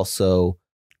is also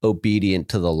obedient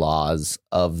to the laws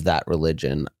of that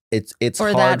religion, it's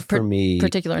or hard for me.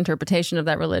 Particular interpretation of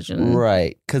that religion.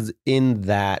 Right. Because in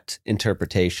that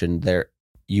interpretation,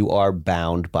 you are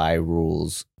bound by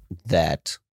rules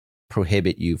that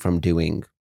prohibit you from doing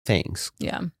things.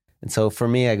 Yeah. And so for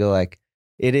me, I go like,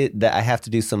 it is that I have to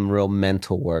do some real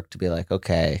mental work to be like,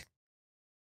 okay,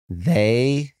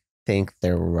 they think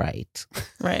they're right.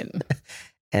 Right.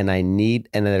 And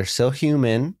they're so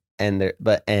human and they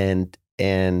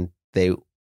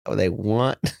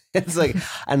want, it's like,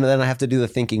 and then I have to do the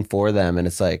thinking for them. And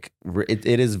it's like, it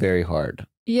is very hard.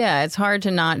 Yeah. It's hard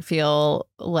to not feel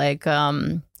like,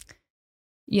 that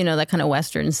kind of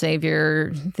Western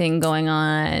savior thing going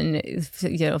on,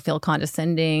 feel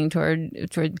condescending toward,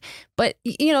 but,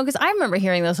 because I remember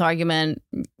hearing this argument,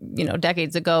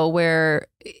 decades ago where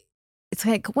it's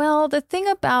like, well, the thing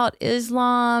about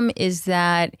Islam is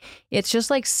that it's just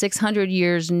like 600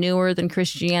 years newer than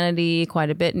Christianity, quite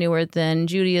a bit newer than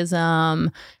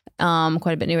Judaism,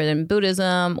 quite a bit newer than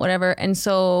Buddhism, whatever. And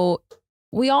so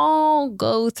we all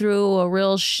go through a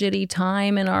real shitty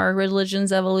time in our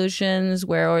religion's evolutions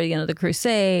where, the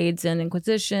Crusades and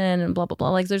Inquisition and blah, blah, blah.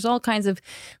 Like there's all kinds of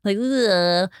like,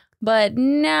 ugh. But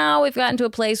now we've gotten to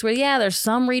a place where, there's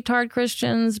some retard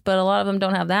Christians, but a lot of them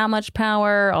don't have that much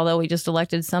power. Although we just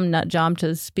elected some nut job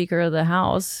to Speaker of the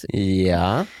House.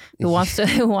 Yeah. Who wants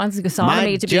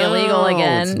sodomy to be illegal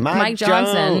again? Mike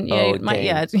Johnson.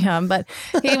 But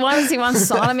he wants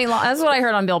sodomy law. That's what I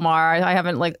heard on Bill Maher. I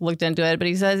haven't looked into it, but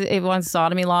he says he wants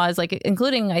sodomy laws,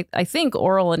 including I think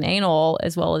oral and anal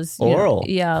as well as oral.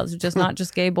 Just not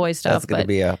just gay boy stuff. That's going to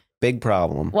be a big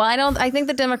problem. Well, I think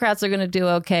the Democrats are going to do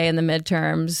okay in the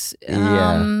midterms.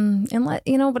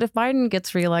 But if Biden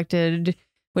gets reelected,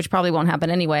 which probably won't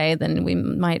happen anyway, then we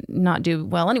might not do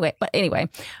well anyway. But anyway,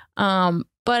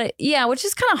 which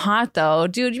is kind of hot though.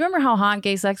 Dude, you remember how hot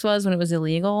gay sex was when it was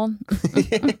illegal?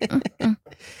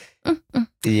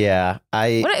 Yeah,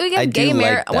 What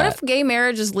if gay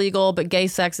marriage is legal but gay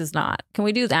sex is not? Can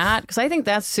we do that? Because I think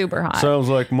that's super hot. Sounds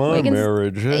like my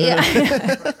marriage. Yeah.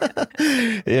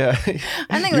 Yeah.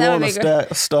 I think you that want would be to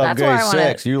stop gay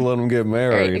sex, you let them get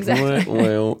married. Right, exactly.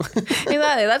 Well.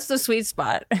 Exactly. That's the sweet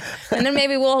spot. And then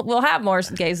maybe we'll have more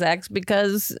gay sex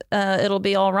because it'll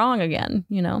be all wrong again,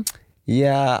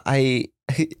 Yeah, we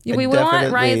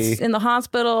want rights in the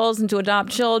hospitals and to adopt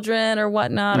children or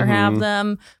whatnot or have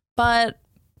them, but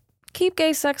keep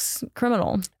gay sex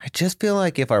criminal. I just feel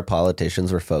like if our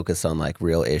politicians were focused on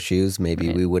real issues,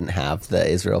 maybe we wouldn't have the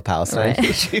Israel-Palestine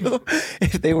issue.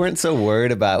 If they weren't so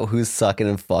worried about who's sucking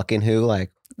and fucking who,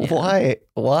 why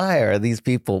are these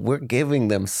people, we're giving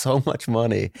them so much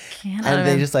money. And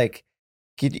they just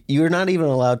you're not even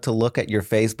allowed to look at your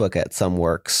Facebook at some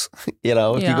works.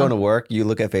 If you go to work, you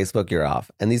look at Facebook, you're off.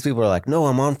 And these people are like, no,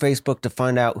 I'm on Facebook to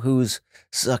find out who's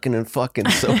sucking and fucking.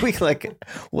 So we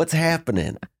what's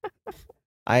happening?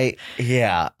 I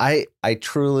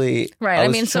truly.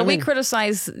 Right. So we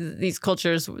criticize these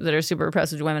cultures that are super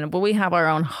oppressive to women, but we have our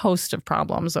own host of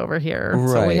problems over here. Right.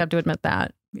 So we have to admit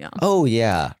that. Yeah. Oh,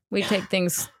 yeah. We take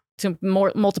things to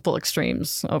multiple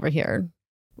extremes over here.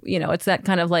 It's that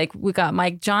kind of we got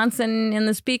Mike Johnson in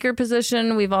the speaker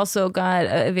position. We've also got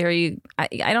a very, I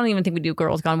don't even think we do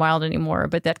Girls Gone Wild anymore,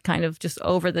 but that kind of just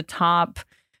over the top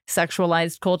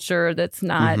sexualized culture that's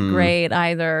not great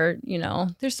either.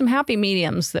 There's some happy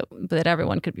mediums that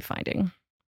everyone could be finding.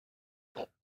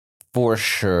 For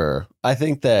sure. I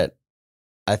think that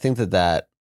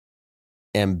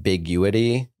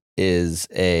ambiguity is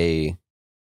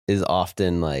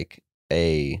often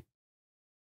a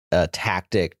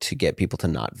tactic to get people to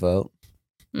not vote.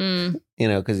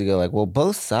 Because you go well,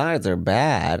 both sides are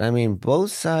bad.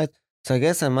 Both sides. So I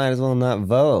guess I might as well not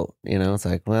vote. It's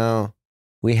well,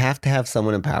 we have to have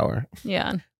someone in power.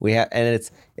 Yeah. And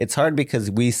it's hard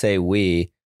because we say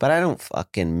we, but I don't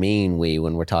fucking mean we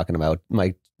when we're talking about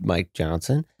Mike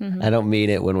Johnson. I don't mean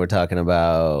it when we're talking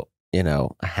about,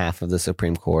 half of the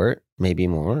Supreme Court, maybe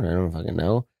more. I don't fucking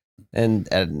know. And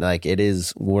it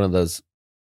is one of those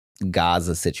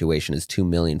Gaza situation is 2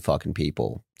 million fucking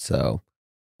people. So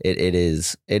it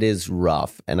is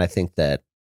rough. And I think that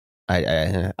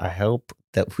I hope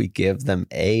that we give them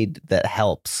aid that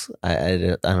helps.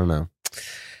 I don't know.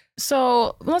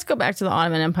 So let's go back to the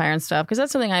Ottoman Empire and stuff, because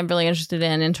that's something I'm really interested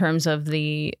in terms of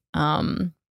the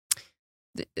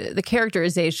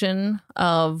characterization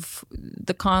of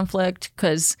the conflict,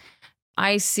 because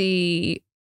I see,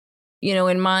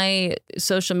 in my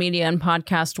social media and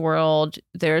podcast world,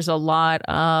 there's a lot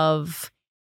of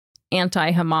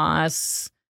anti-Hamas,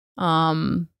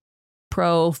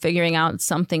 pro figuring out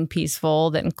something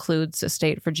peaceful that includes a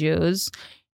state for Jews.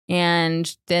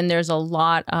 And then there's a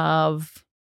lot of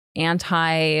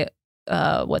anti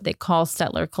what they call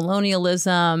settler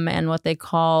colonialism and what they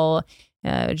call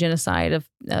genocide of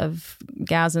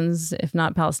Gazans, if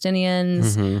not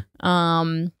Palestinians.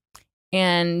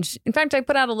 And in fact, I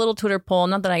put out a little Twitter poll,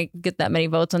 not that I get that many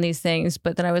votes on these things,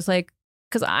 but that I was like,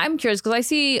 because I'm curious because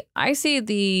I see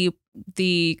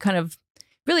the kind of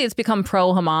really it's become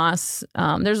pro Hamas.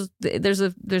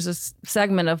 There's a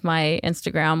segment of my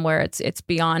Instagram where it's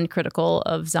beyond critical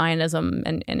of Zionism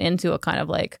and into a kind of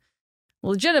like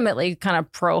legitimately kind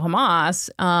of pro Hamas.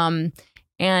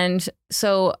 And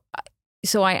so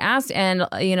I asked, and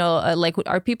like,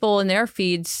 are people in their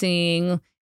feed seeing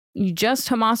just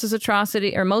Hamas's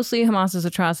atrocity, or mostly Hamas's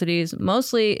atrocities,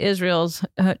 mostly Israel's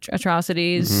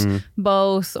atrocities,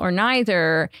 both or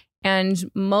neither? And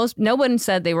no one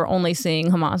said they were only seeing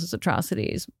Hamas's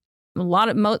atrocities.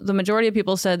 The majority of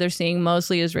people said they're seeing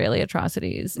mostly Israeli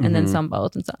atrocities, and then some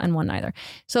both, and one neither.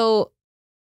 So,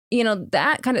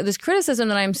 that kind of this criticism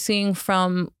that I'm seeing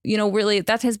from, really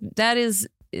that is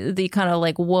the kind of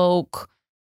like woke,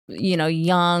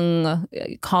 young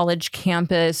college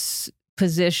campus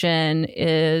position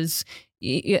is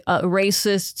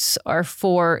racists are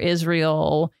for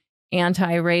Israel,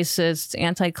 anti-racists,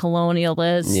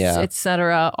 anti-colonialists,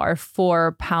 etc., are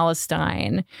for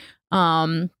Palestine,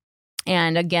 and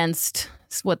against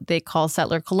what they call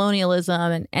settler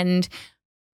colonialism. And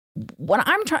what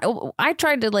I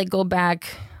tried to like go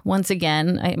back once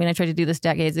again. I mean, I tried to do this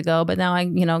decades ago, but now I,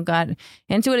 got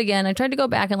into it again. I tried to go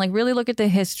back and like really look at the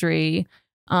history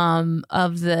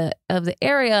of the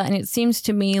area, and it seems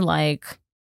to me like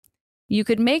you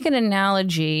could make an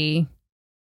analogy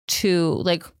to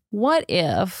like, what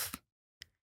if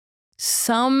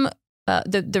some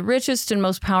the richest and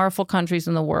most powerful countries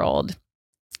in the world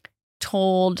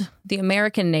told the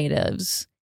American natives,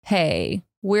 "Hey,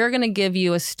 we're going to give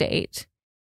you a state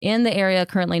in the area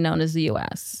currently known as the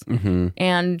U.S.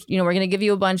 And we're going to give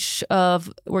you a bunch of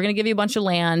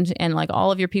land, and like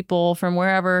all of your people from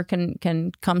wherever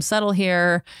can come settle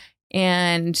here,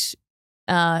 and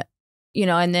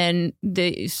and then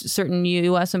the certain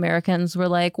U.S. Americans were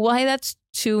like, well, hey, that's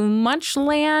too much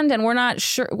land, and we're not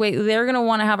sure. Wait, they're going to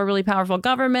want to have a really powerful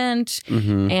government,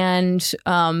 and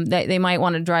they might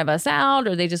want to drive us out,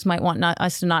 or they just might want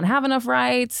us to not have enough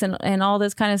rights, and all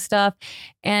this kind of stuff.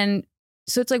 And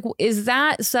so it's like, is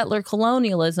that settler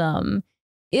colonialism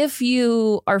if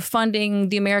you are funding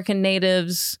the American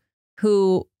natives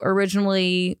who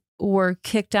originally were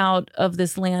kicked out of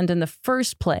this land in the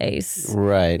first place?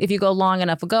 Right. If you go long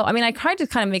enough ago. I mean, I tried to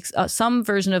kind of make some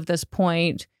version of this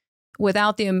point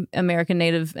without the American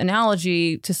native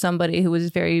analogy to somebody who was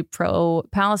very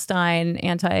pro-Palestine,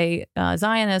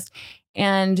 anti-Zionist.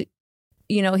 And,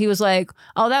 he was like,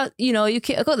 oh, that, you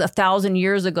can't go 1,000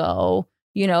 years ago.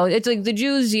 It's like the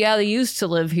Jews, they used to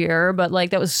live here, but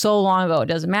like that was so long ago, it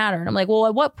doesn't matter. And I'm like, well,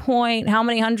 at what point, how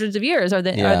many hundreds of years are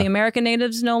the American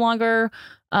natives no longer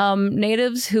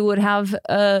natives who would have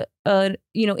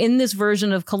in this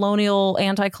version of colonial,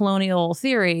 anti-colonial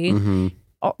theory,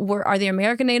 are the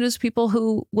American natives people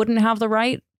who wouldn't have the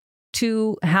right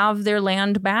to have their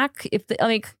land back? If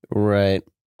right.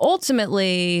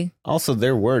 Ultimately, also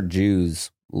there were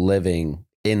Jews living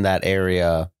in that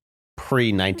area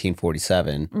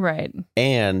pre-1947. Right.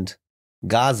 And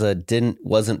Gaza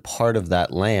wasn't part of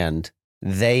that land.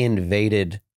 They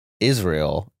invaded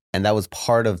Israel, and that was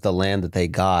part of the land that they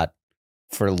got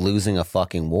for losing a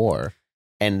fucking war.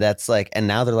 And that's like, and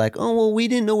now they're like, oh, well, we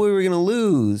didn't know we were going to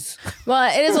lose.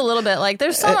 Well, it is a little bit like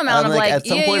there's some amount of like,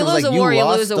 you lose a war, you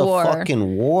lose a war.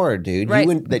 Fucking war, dude. Right.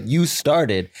 That you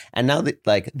started. And now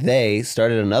that they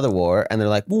started another war, and they're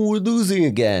like, well, we're losing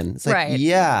again. It's like, right.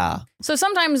 Yeah. So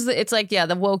sometimes it's like,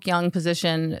 the woke young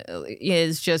position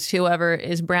is just whoever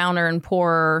is browner and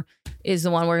poorer is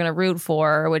the one we're going to root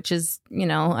for, which is,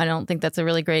 I don't think that's a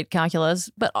really great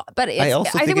calculus. But I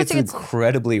also think it's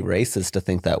incredibly racist to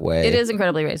think that way. It is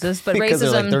incredibly racist, but because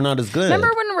racism, they're not as good.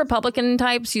 Remember when Republican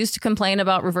types used to complain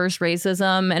about reverse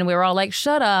racism, and we were all like,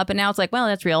 shut up. And now it's like, well,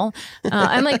 that's real.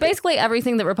 And like basically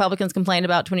everything that Republicans complained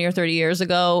about 20 or 30 years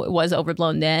ago was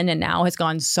overblown then, and now has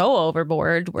gone so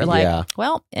overboard. We're like,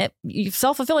 well,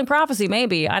 self-fulfilling prophecy,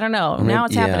 maybe. I don't know. Now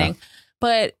it's happening.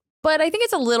 But I think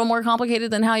it's a little more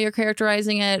complicated than how you're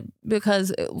characterizing it,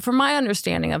 because from my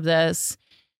understanding of this,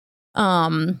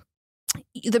 the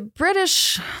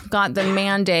British got the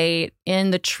mandate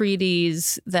in the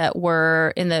treaties that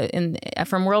were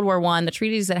from World War I, the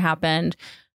treaties that happened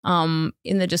in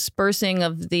the dispersing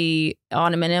of the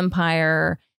Ottoman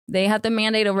Empire. They had the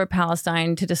mandate over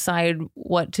Palestine to decide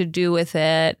what to do with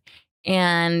it.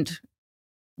 And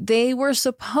they were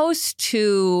supposed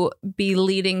to be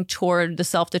leading toward the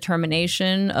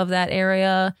self-determination of that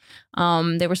area.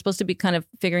 They were supposed to be kind of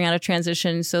figuring out a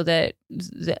transition so that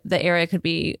the area could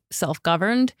be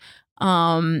self-governed.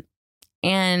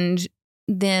 And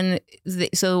then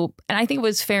and I think it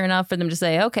was fair enough for them to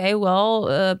say, okay,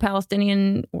 well,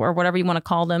 Palestinian or whatever you want to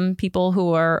call them, people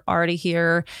who are already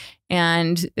here,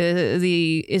 and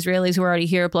the Israelis who are already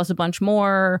here, plus a bunch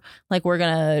more, like, we're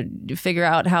going to figure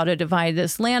out how to divide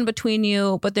this land between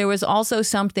you. But there was also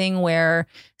something where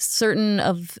certain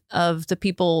of the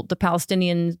people, the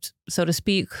Palestinians, so to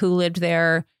speak, who lived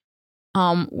there,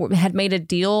 had made a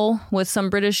deal with some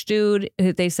British dude.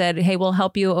 They said, hey, we'll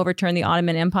help you overturn the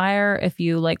Ottoman Empire if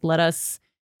you like let us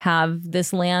have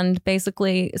this land,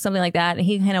 basically, something like that. And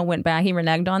he kind of went back, he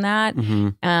reneged on that.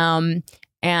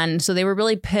 And so they were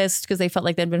really pissed because they felt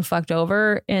like they'd been fucked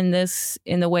over in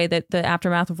the way that the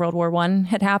aftermath of World War I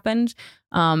had happened,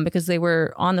 because they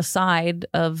were on the side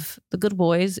of the good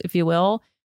boys, if you will.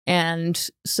 And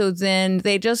so then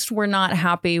they just were not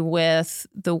happy with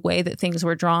the way that things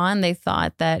were drawn. They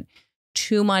thought that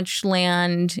too much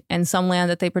land, and some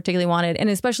land that they particularly wanted, and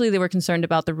especially they were concerned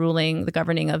about the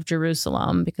governing of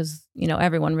Jerusalem, because, you know,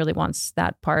 everyone really wants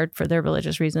that part for their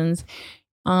religious reasons.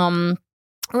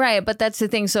 Right, but that's the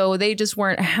thing. So they just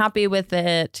weren't happy with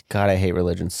it. God, I hate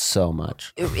religion so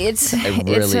much. I really do.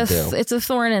 It's a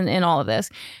thorn in all of this.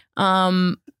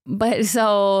 But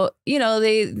so, you know,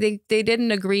 they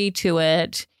didn't agree to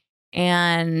it,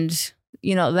 and,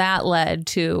 you know, that led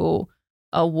to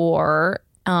a war.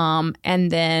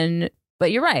 And then,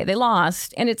 but you're right, they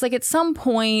lost, and it's like at some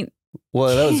point.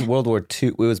 Well, that was World War II.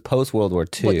 It was post World War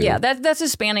II. Well, yeah, that's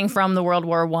just spanning from the World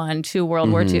War I to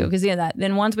World War II. Because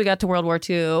then once we got to World War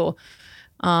II,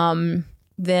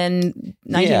 then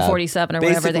 1947 or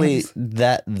whatever. Basically,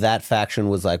 that faction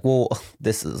was like, well,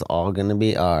 this is all going to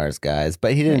be ours, guys.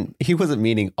 But he wasn't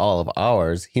meaning all of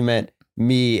ours. He meant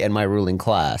me and my ruling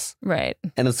class. Right.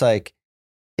 And it's like,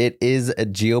 it is a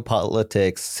political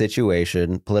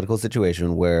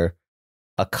situation where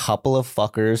a couple of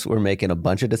fuckers were making a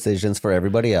bunch of decisions for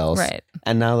everybody else. Right.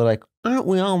 And now they're like, aren't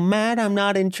we all mad I'm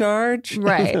not in charge?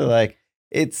 Right. Like,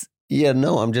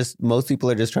 most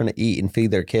people are just trying to eat and feed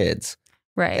their kids.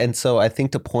 Right. And so I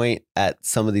think to point at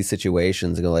some of these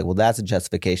situations and go like, well, that's a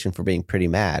justification for being pretty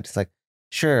mad. It's like,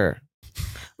 sure.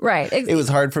 Right. It was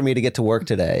hard for me to get to work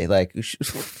today. Like,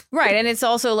 right. And it's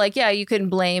also like, yeah, you can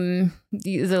blame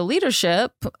the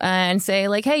leadership and say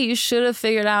like, hey, you should have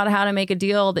figured out how to make a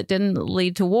deal that didn't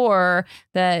lead to war,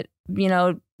 that, you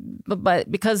know, but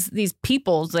because these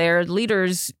people, their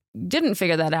leaders, didn't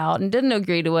figure that out and didn't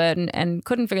agree to it and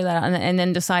couldn't figure that out, and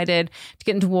then decided to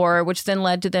get into war, which then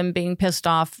led to them being pissed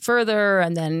off further.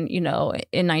 And then, you know,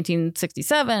 in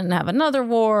 1967 have another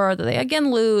war that they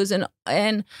again lose.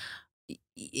 And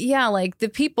yeah, like the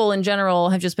people in general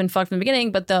have just been fucked from the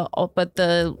beginning, but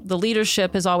the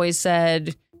leadership has always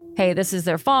said, hey, this is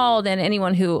their fault. And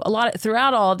anyone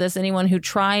throughout all of this, anyone who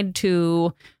tried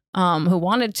to who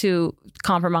wanted to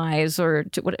compromise or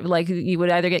like you would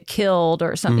either get killed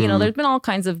or something. You know, there's been all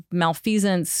kinds of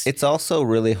malfeasance. It's also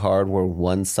really hard where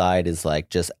one side is like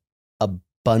just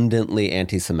abundantly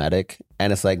anti-Semitic,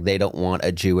 and it's like they don't want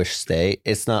a Jewish state.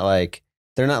 It's not like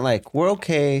they're not like, we're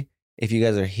okay if you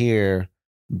guys are here,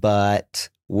 but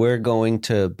we're going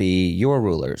to be your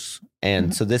rulers.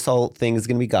 And so this whole thing is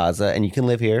going to be Gaza, and you can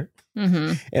live here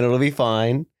and it'll be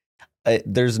fine.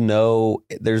 There's no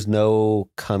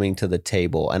coming to the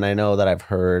table. And I know that I've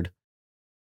heard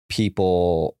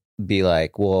people be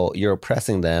like, well, you're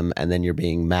oppressing them, and then you're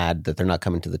being mad that they're not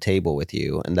coming to the table with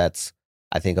you. And that's,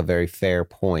 I think, a very fair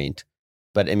point.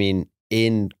 But I mean,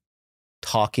 in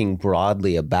talking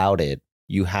broadly about it,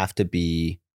 you have to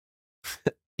be,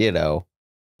 you know,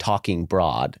 talking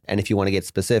broad. And if you want to get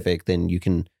specific, then you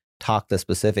can talk the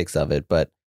specifics of it.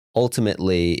 But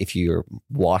ultimately, if you're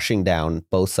washing down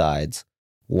both sides,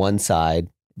 one side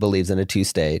believes in a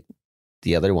two-state,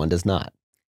 the other one does not.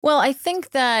 Well, I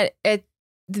think that at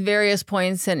the various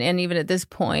points, and even at this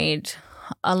point,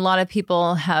 a lot of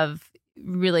people have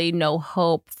really no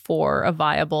hope for a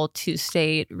viable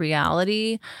two-state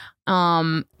reality.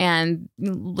 And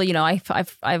you know,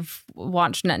 I've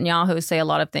watched Netanyahu say a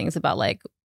lot of things about, like,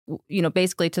 you know,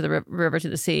 basically to the river to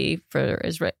the sea for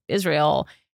Israel,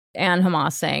 and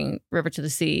Hamas saying river to the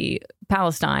sea,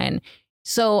 Palestine.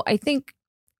 So I think,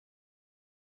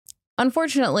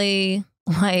 unfortunately,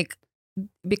 like,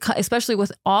 because especially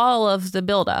with all of the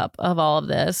buildup of all of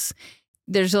this,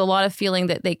 there's a lot of feeling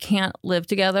that they can't live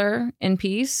together in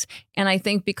peace. And I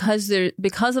think because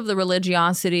of the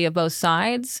religiosity of both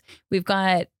sides, we've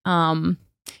got and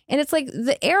it's like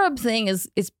the Arab thing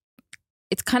is it's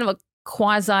kind of a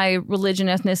quasi religion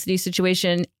ethnicity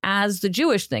situation as the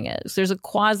Jewish thing is. There's a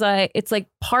quasi, it's like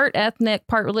part ethnic,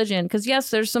 part religion. Because yes,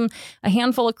 there's a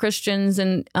handful of Christians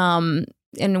and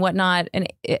whatnot,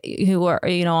 and who are,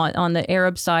 you know, on the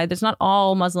Arab side. There's not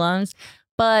all Muslims,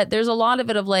 But there's a lot of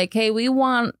it of like, hey, we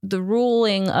want the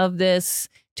ruling of this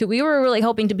we were really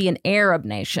hoping to be an Arab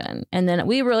nation. And then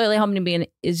we were really hoping to be an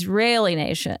Israeli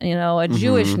nation, a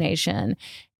Jewish nation.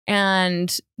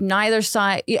 And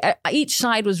each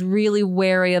side was really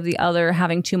wary of the other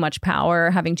having too much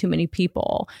power, having too many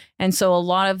people. And so a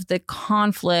lot of the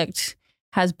conflict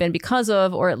has been because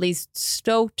of, or at least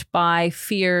stoked by,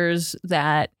 fears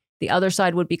that the other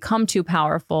side would become too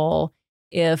powerful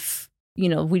if,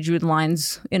 we drew the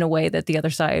lines in a way that the other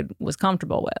side was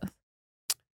comfortable with.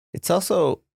 It's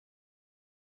also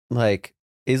like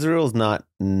Israel's not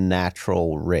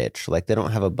natural rich. Like they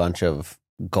don't have a bunch of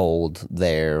gold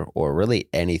there or really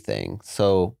anything.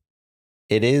 So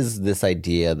it is this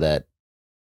idea that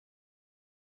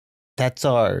that's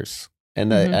ours.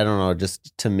 And I don't know,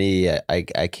 just to me,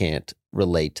 I can't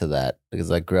relate to that because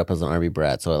I grew up as an army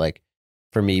brat. So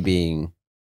for me being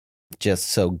just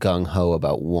so gung-ho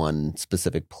about one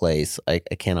specific place, I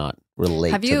cannot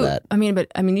relate to that. I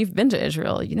mean, you've been to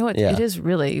Israel. It is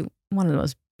really one of the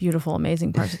most beautiful,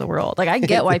 amazing parts of the world. Like I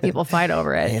get why people fight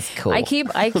over it. It's cool. I keep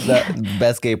the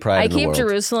best gay pride in the world.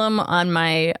 Jerusalem on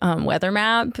my weather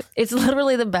map. It's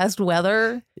literally the best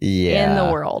weather in the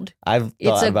world. I've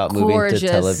thought about moving to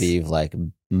Tel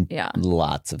Aviv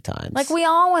lots of times. Like we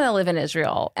all want to live in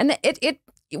Israel, and it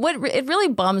really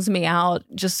bums me out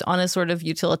just on a sort of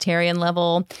utilitarian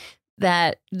level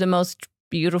that the most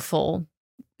beautiful,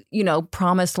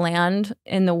 promised land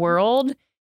in the world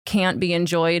can't be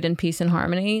enjoyed in peace and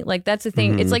harmony. Like that's the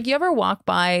thing. It's like you ever walk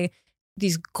by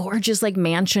these gorgeous like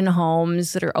mansion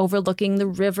homes that are overlooking the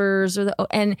rivers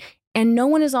and no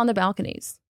one is on the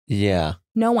balconies. Yeah.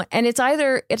 No one. And it's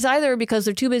either because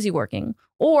they're too busy working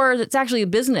or it's actually a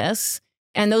business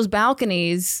and those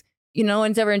balconies,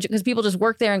 and because people just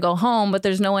work there and go home, but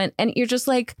there's no one. And you're just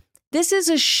like, this is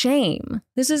a shame.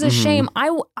 This is a shame.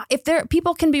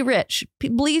 People can be rich,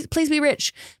 please be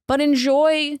rich, but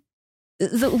enjoy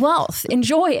the wealth,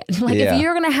 enjoy it. If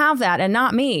you're going to have that and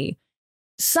not me,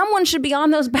 someone should be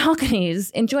on those balconies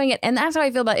enjoying it. And that's how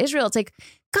I feel about Israel. It's like,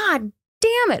 God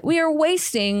damn it. We are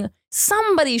wasting.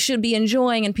 Somebody should be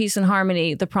enjoying in peace and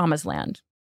harmony the promised land.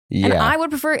 Yeah. And I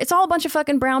would prefer, it's all a bunch of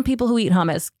fucking brown people who eat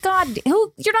hummus. God,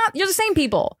 you're the same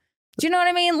people. Do you know what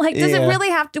I mean? Like, do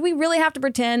we really have to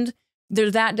pretend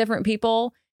they're that different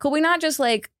people? Could we not just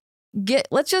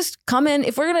let's just come in,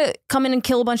 if we're going to come in and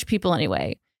kill a bunch of people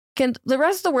anyway, can the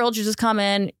rest of the world should just come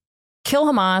in, kill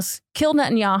Hamas, kill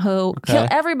Netanyahu, kill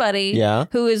everybody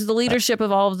who is the leadership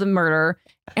of all of the murder,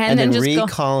 and then just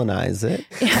recolonize it.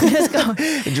 Yeah, just go.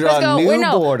 Draw new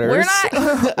borders. We're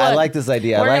not, I like this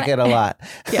idea. I like it a lot.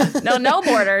 Yeah, no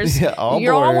borders. You're borders.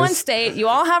 All one state. You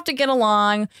all have to get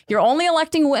along. You're only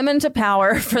electing women to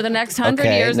power for the next 100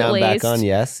 years at least. Back on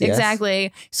yes.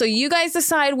 Exactly. So you guys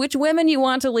decide which women you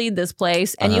want to lead this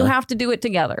place, and you have to do it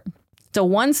together. It's a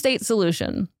one-state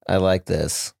solution. I like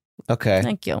this. Okay.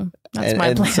 Thank you. That's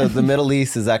my plan. So the Middle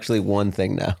East is actually one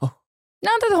thing now.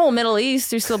 Not the whole Middle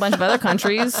East. There's still a bunch of other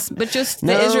countries, but just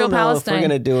the Israel-Palestine. If we're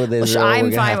going to do it with Israel,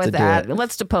 I'm fine with that.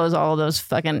 Let's depose all of those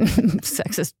fucking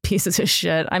sexist pieces of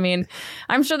shit. I mean,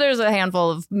 I'm sure there's a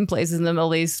handful of places in the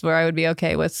Middle East where I would be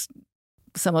okay with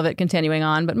some of it continuing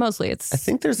on, but mostly it's... I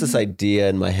think there's this idea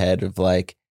in my head of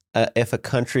if a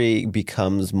country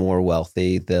becomes more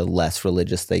wealthy, the less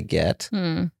religious they get.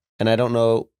 And I don't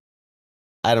know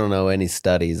any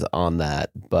studies on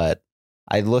that, but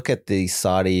I look at the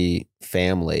Saudi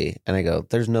family and I go,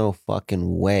 there's no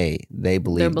fucking way they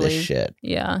believe this shit.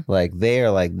 Yeah. They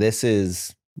are this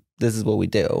is what we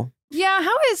do. Yeah.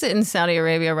 How is it in Saudi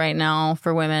Arabia right now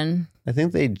for women? I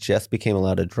think they just became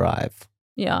allowed to drive.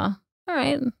 Yeah. All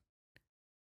right.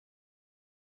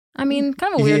 I mean,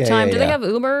 kind of a weird time. Do they have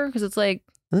Uber? Because it's I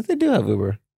think they do have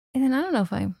Uber. And I don't know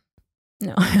if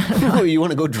No. Oh, you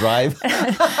want to go drive?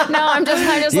 No, I'm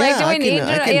just like, do we need?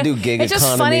 I can do gig it's just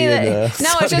economy. Funny that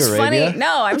it's just Arabia. funny.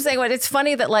 No, I'm saying it's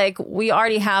funny that we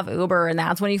already have Uber, and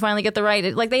that's when you finally get the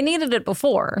right. They needed it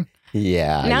before.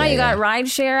 Yeah. Now you got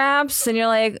rideshare apps, and you're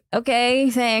like, okay,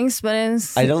 thanks, but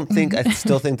it's. I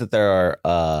still think that there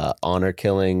are honor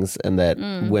killings, and that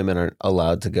women aren't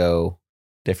allowed to go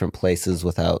different places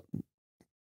without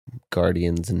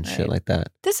guardians and shit like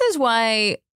that. This is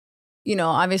why.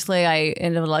 Obviously I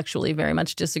intellectually very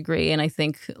much disagree. And I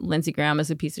think Lindsey Graham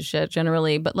is a piece of shit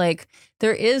generally. But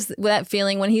there is that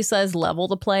feeling when he says level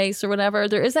the place or whatever,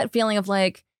 there is that feeling of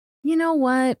you know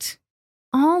what?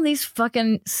 All these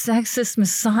fucking sexist,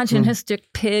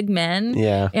 misogynistic pig men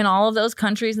in all of those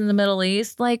countries in the Middle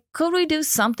East, could we do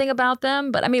something about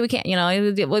them? But I mean, we can't,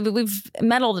 we've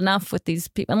meddled enough with these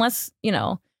people unless,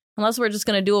 Unless we're just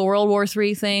going to do a World War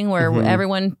III thing where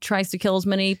everyone tries to kill as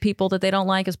many people that they don't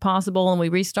like as possible and we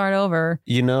restart over.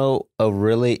 You know, a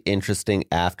really interesting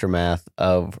aftermath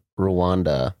of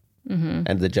Rwanda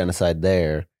and the genocide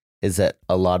there is that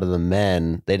a lot of the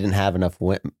men, they didn't have enough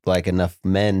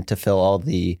men to fill all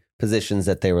the positions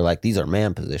that they were like, these are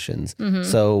man positions.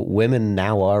 So women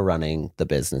now are running the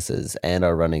businesses and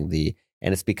are running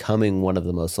and it's becoming one of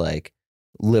the most like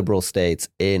liberal states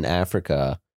in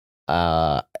Africa.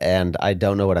 And I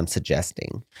don't know what I'm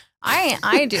suggesting.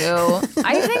 I do.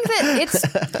 I think that it's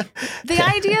the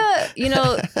idea, you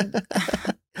know,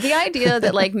 the idea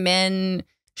that like men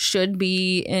should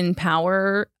be in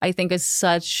power, I think is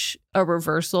such a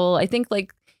reversal. I think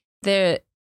the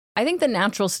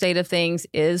natural state of things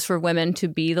is for women to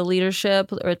be the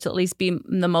leadership, or to at least be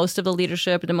the most of the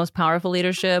leadership, the most powerful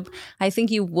leadership. I think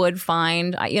you would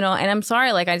find, you know, and I'm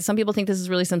sorry, like some people think this is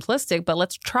really simplistic, but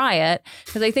let's try it.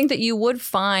 Because I think that you would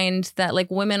find that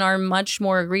like women are much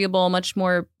more agreeable, much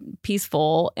more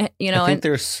peaceful, you know. I think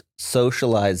they're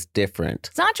socialized different.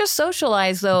 It's not just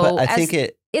socialized though. But I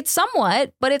think it's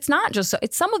somewhat, but it's not just so.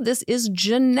 It's some of this is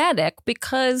genetic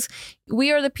because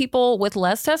we are the people with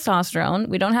less testosterone.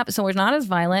 We don't have, so we're not as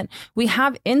violent. We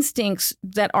have instincts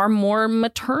that are more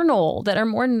maternal, that are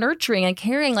more nurturing and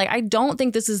caring. Like, I don't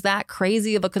think this is that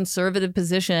crazy of a conservative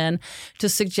position to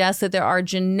suggest that there are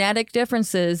genetic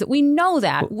differences. That we know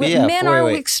that men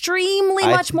are extremely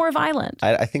much more violent.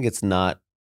 I think it's not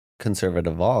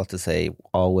conservative at all to say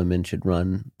all women should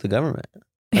run the government.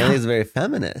 I think it's very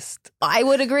feminist. I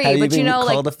would agree. Have but you you know,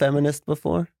 called a feminist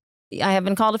before? I have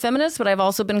been called a feminist, but I've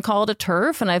also been called a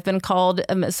TERF, and I've been called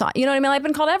you know what I mean? I've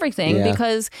been called everything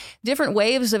because different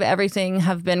waves of everything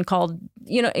have been called,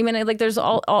 you know, I mean, like there's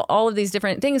all of these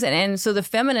different things. And so the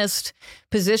feminist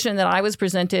position that I was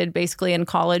presented basically in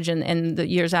college and the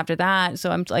years after that.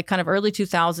 So I'm like kind of early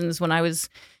 2000s when I was,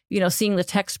 you know, seeing the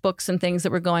textbooks and things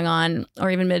that were going on, or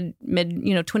even mid,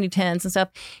 you know, 2010s and stuff.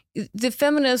 The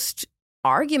feminist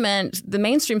argument, the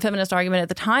mainstream feminist argument at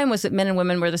the time was that men and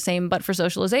women were the same, but for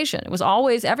socialization. It was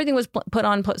always, everything was put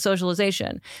on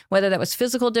socialization, whether that was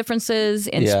physical differences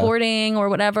in sporting or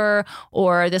whatever,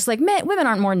 or this like women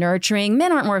aren't more nurturing,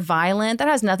 men aren't more violent. That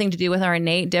has nothing to do with our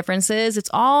innate differences. It's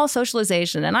all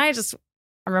socialization. And I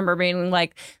remember being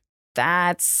like,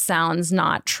 that sounds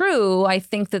not true. I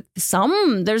think that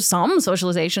there's some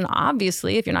socialization.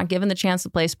 Obviously, if you're not given the chance to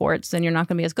play sports, then you're not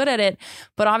going to be as good at it.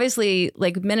 But obviously,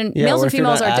 like males and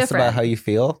females are different. About how you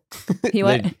feel,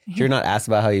 if you're not asked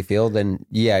about how you feel, then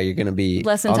you're going to be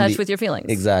less in touch with your feelings.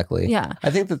 Exactly. Yeah, I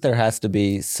think that there has to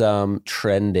be some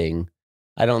trending.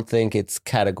 I don't think it's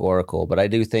categorical, but I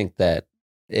do think that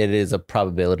it is a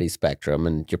probability spectrum,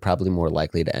 and you're probably more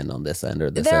likely to end on this end or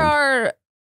this end.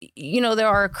 There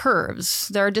are curves.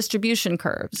 There are distribution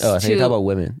curves. Oh, I think you're talking about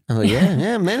women. Oh,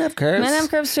 yeah, men have curves. Men have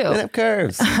curves too. Men have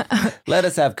curves. Let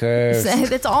us have curves.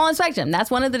 It's all on spectrum. That's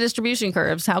one of the distribution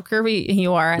curves, how curvy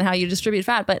you are and how you distribute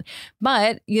fat.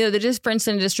 But you know, the difference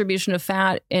in distribution of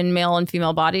fat in male and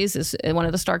female bodies is one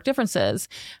of the stark differences.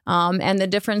 And the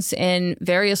difference in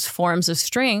various forms of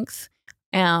strength,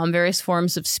 various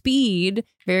forms of speed,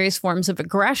 various forms of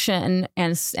aggression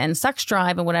and sex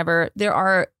drive and whatever. There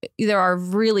are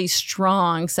really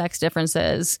strong sex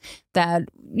differences that,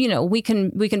 you know, we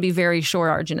can be very sure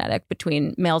are genetic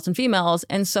between males and females.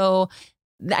 And so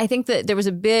I think that there was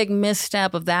a big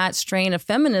misstep of that strain of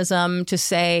feminism to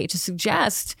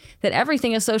suggest that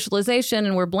everything is socialization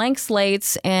and we're blank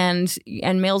slates and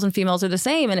males and females are the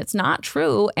same. And it's not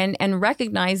true. And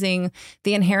recognizing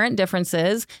the inherent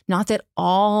differences, not that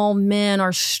all men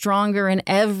are stronger in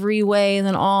every way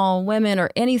than all women or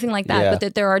anything like that, but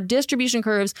that there are distribution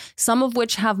curves, some of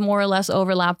which have more or less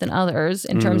overlap than others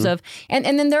in terms of, and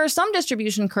then there are some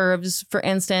distribution curves, for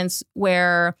instance,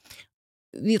 where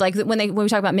like when we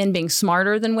talk about men being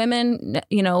smarter than women,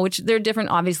 you know, which they're different,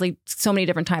 obviously so many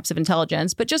different types of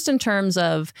intelligence, but just in terms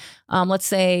of, let's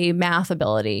say math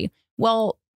ability.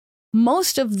 Well,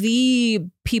 most of the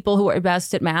people who are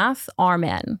best at math are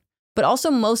men, but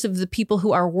also most of the people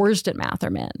who are worst at math are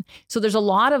men. So there's a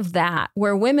lot of that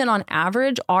where women on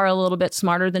average are a little bit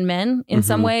smarter than men in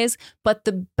some ways, but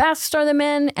the best are the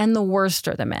men and the worst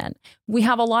are the men. We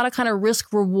have a lot of kind of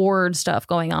risk reward stuff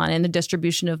going on in the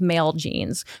distribution of male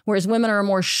genes, whereas women are a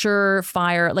more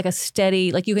surefire, like a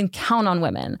steady, like you can count on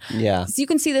women. Yeah. So you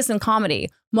can see this in comedy.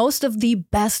 Most of the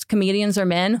best comedians are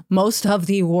men. Most of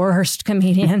the worst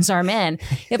comedians are men.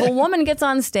 If a woman gets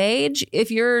on stage,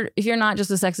 if you're not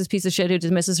just a sexist piece of shit who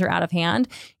dismisses her out of hand,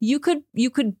 you could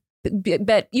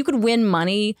bet you could win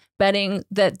money betting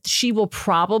that she will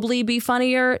probably be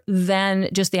funnier than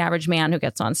just the average man who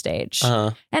gets on stage.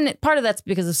 And part of that's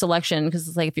because of selection, because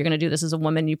it's like, if you're going to do this as a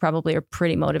woman, you probably are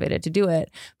pretty motivated to do it.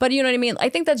 But you know what I mean? I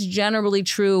think that's generally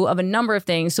true of a number of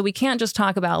things. So we can't just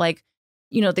talk about like,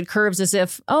 you know, the curves as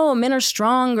if, oh, men are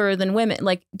stronger than women.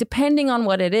 Like, depending on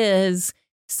what it is,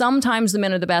 sometimes the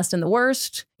men are the best and the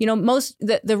worst. You know,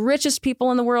 the richest people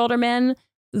in the world are men.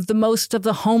 The most of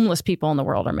the homeless people in the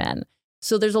world are men.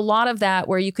 So there's a lot of that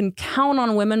where you can count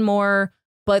on women more,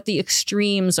 but the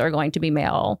extremes are going to be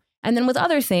male. And then with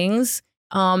other things,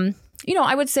 you know,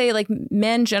 I would say like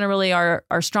men generally are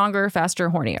stronger, faster,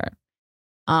 hornier.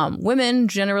 Women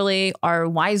generally are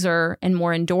wiser and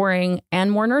more enduring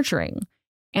and more nurturing.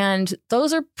 And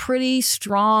those are pretty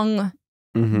strong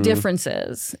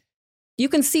differences. You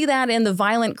can see that in the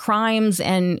violent crimes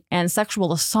and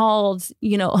sexual assaults,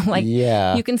 you know, like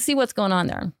you can see what's going on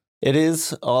there. It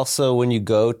is also when you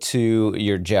go to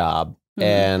your job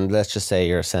and let's just say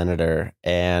you're a senator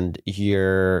and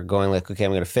you're going like, okay,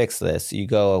 I'm going to fix this. You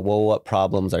go, well, what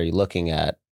problems are you looking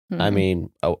at? I mean,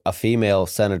 a female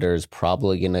senator is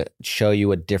probably going to show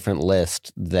you a different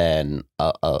list than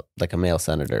like a male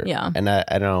senator. Yeah. And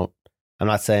I'm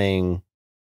not saying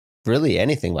really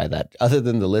anything by that other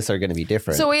than the lists are going to be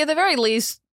different. So we, at the very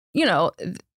least, you know,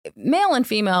 male and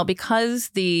female, because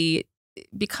we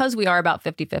are about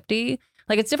 50-50,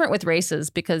 like it's different with races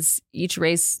because each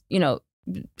race, you know,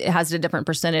 it has a different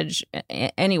percentage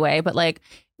anyway. But like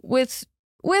with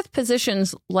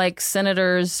positions like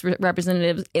senators,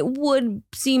 representatives, it would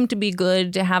seem to be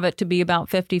good to have it to be about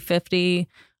 50-50.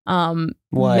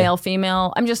 Male,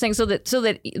 female. I'm just saying so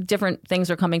that different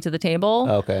things are coming to the table.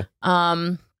 Okay.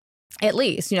 At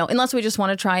least, you know, unless we just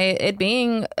want to try it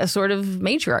being a sort of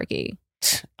matriarchy.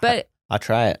 But I'll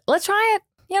try it. Let's try it.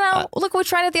 You know, look, we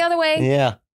tried it the other way.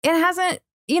 Yeah. It hasn't,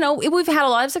 you know, we've had a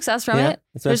lot of success from it.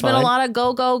 There's been a lot of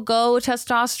go,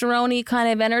 testosterone-y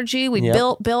kind of energy. We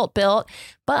built.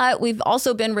 But we've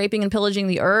also been raping and pillaging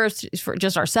the earth for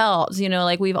just ourselves. You know,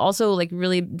 like we've also like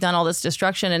really done all this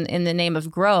destruction in the name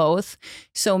of growth.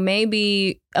 So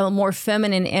maybe a more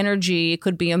feminine energy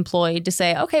could be employed to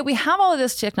say, okay, we have all of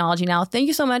this technology now. Thank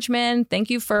you so much, men. Thank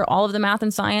you for all of the math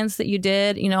and science that you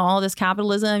did. You know, all this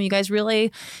capitalism. You guys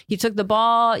you took the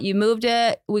ball, you moved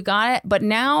it, we got it. But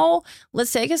now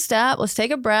let's take a step, let's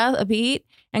take a breath, a beat,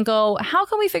 and go, how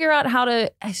can we figure out how to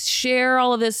share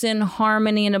all of this in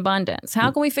harmony and abundance?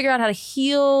 How can we figure out how to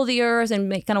heal the earth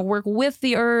and kind of work with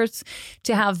the earth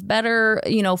to have better,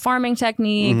 you know, farming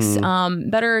techniques,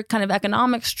 better kind of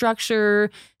economic structure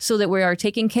so that we are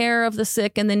taking care of the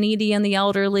sick and the needy and the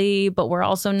elderly, but we're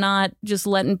also not just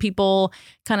letting people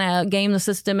kind of game the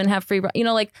system and have free, you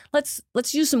know, like let's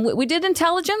use we did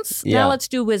intelligence. Now let's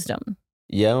do wisdom.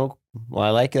 Yeah. Well, I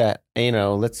like that. You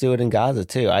know, let's do it in Gaza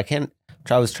too. I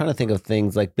was trying to think of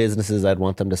things like businesses I'd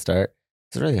want them to start.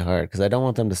 It's really hard because I don't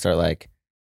want them to start like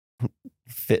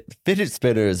fidget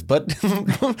spinners, but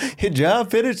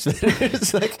hijab fidget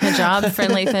spinners. Like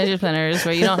hijab-friendly fidget spinners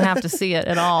where you don't have to see it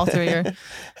at all through your...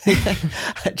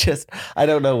 I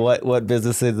don't know what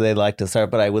businesses they'd like to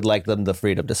start, but I would like them the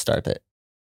freedom to start it.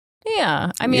 Yeah.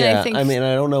 I mean, I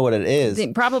don't know what it is.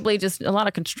 Probably just a lot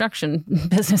of construction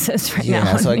businesses right now.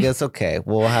 Yeah, so I guess, okay,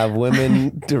 we'll have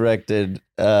women directed.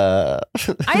 I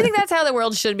think that's how the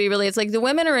world should be, really. It's like the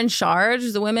women are in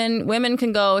charge. The women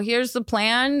can go, here's the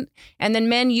plan. And then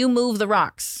men, you move the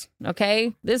rocks.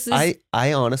 Okay? This is...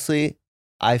 I honestly...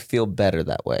 I feel better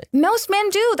that way. Most men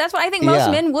do. That's what I think. Most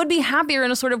men would be happier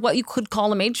in a sort of what you could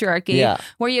call a matriarchy,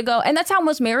 where you go, and that's how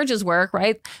most marriages work,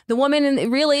 right? The woman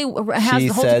really has the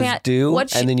whole and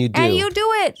then you do, and you do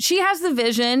it. She has the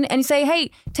vision, and you say,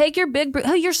 "Hey, take your big.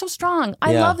 Oh, you're so strong.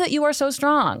 I love that you are so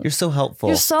strong. You're so helpful.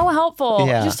 You're so helpful.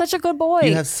 Yeah. You're such a good boy.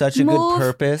 You have such a good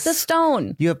purpose. The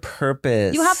stone. You have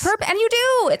purpose. You have purpose, and you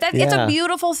do. It's a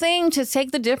beautiful thing to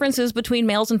take the differences between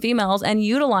males and females and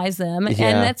utilize them,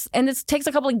 and it takes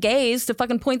a couple of gays to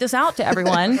fucking point this out to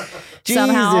everyone.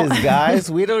 somehow. Jesus,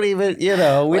 guys, we don't even, we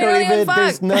don't even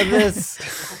there's none of this.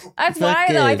 That's why,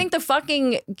 though, I think the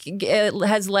fucking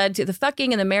has led to the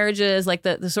fucking and the marriages, like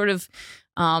the sort of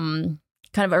kind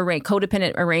of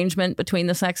codependent arrangement between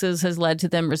the sexes has led to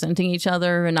them resenting each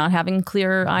other and not having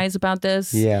clear eyes about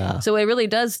this. Yeah. So it really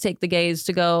does take the gays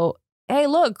to go, hey,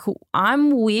 look,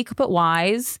 I'm weak but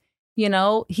wise. You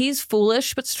know, he's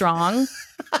foolish but strong.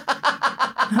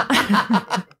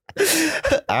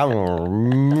 I'm a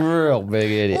real big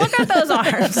idiot. Look at those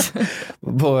arms.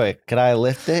 Boy, can I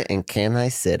lift it and can I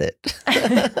sit it?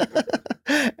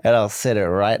 And I'll sit it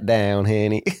right down,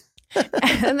 honey.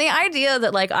 And the idea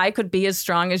that like I could be as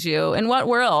strong as you, in what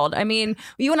world? I mean,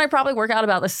 you and I probably work out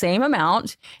about the same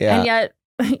amount, and yet,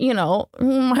 you know,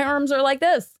 my arms are like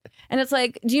this. And it's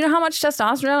like, do you know how much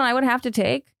testosterone I would have to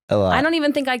take? A lot. I don't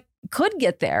even think I could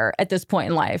get there at this point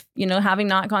in life, you know, having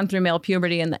not gone through male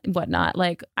puberty and whatnot.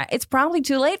 Like, it's probably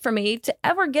too late for me to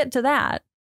ever get to that.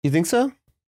 You think so?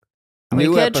 We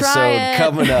New could try episode it.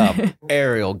 coming up.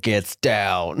 Ariel gets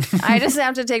down. I just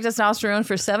have to take testosterone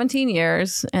for 17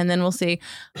 years and then we'll see.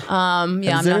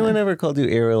 Has anyone ever called you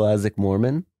Ariel Isaac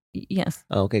Mormon? Yes.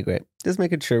 Oh, okay, great. Just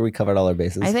making sure we covered all our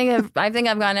bases. I think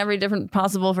I've gotten every different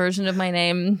possible version of my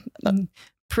name,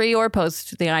 pre or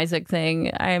post the Isaac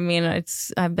thing. I mean,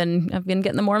 I've been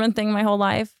getting the Mormon thing my whole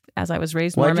life as I was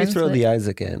raised Mormon. Why'd you throw the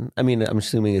Isaac in? I mean, I'm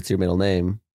assuming it's your middle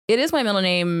name. It is my middle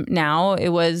name now.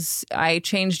 I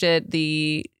changed it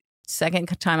the second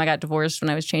time I got divorced when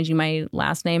I was changing my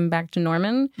last name back to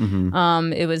Norman.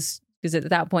 Mm-hmm. It was because at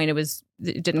that point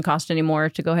it didn't cost any more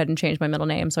to go ahead and change my middle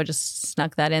name. So I just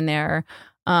snuck that in there.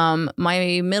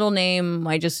 My middle name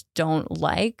I just don't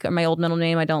like, or my old middle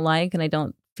name I don't like, and I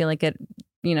don't feel like it,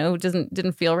 you know,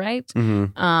 didn't feel right.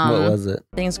 Mm-hmm. What was it?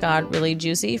 Things got really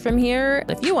juicy from here.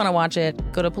 If you want to watch it,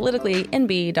 go to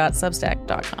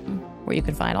politicallynb.substack.com, where you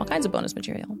can find all kinds of bonus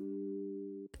material.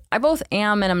 I both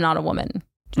am and I'm not a woman,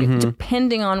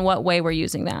 depending on what way we're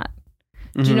using that.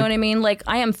 Do you know what I mean? Like,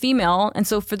 I am female, and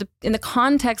so in the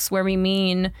context where we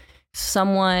mean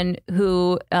someone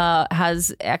who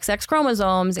has XX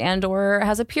chromosomes and or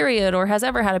has a period or has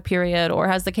ever had a period or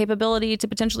has the capability to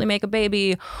potentially make a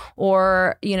baby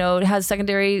or, you know, has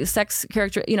secondary sex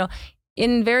character, you know,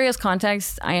 in various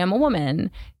contexts, I am a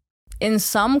woman. In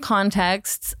some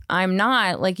contexts, I'm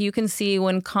not. Like, you can see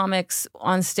when comics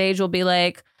on stage will be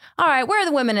like, all right, where are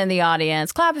the women in the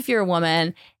audience? Clap if you're a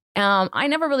woman. I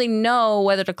never really know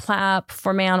whether to clap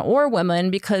for man or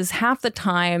woman because half the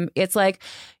time it's like,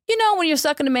 you know, when you're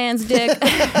sucking a man's dick,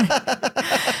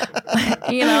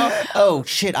 you know. Oh,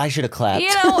 shit, I should have clapped.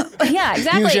 You know, yeah,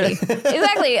 exactly.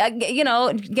 Exactly. You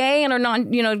know, gay and or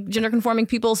non, you know, gender conforming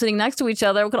people sitting next to each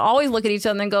other could always look at each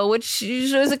other and go, which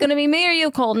is it going to be me or you,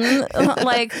 Colton?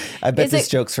 Like, I bet this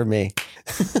joke's for me.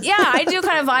 Yeah, I do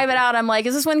kind of vibe it out. I'm like,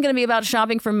 is this one going to be about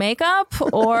shopping for makeup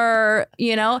or,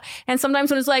 you know, and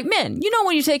sometimes when it's like, men, you know,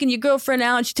 when you're taking your girlfriend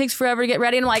out and she takes forever to get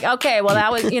ready and I'm like, okay, well,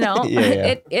 that was, you know,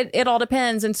 it all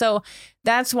depends. And so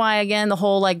that's why, again, the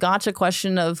whole like gotcha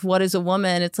question of what is a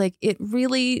woman? It's like, it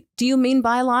really, do you mean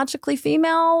biologically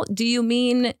female? Do you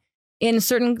mean in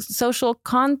certain social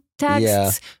contexts?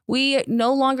 Yeah. We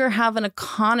no longer have an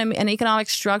economic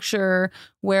structure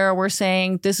where we're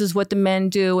saying this is what the men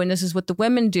do and this is what the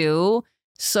women do.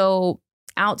 So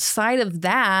outside of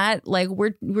that, like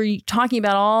we're talking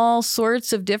about all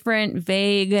sorts of different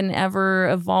vague and ever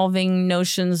evolving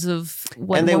notions of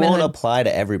what and they won't apply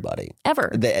to everybody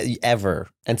ever.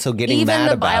 And so getting even mad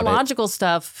the about biological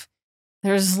stuff.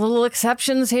 There's little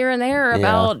exceptions here and there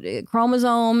about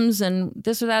chromosomes and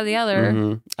this or that or the other.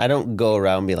 Mm-hmm. I don't go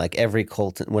around and be like every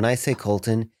Colton. When I say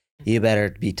Colton, you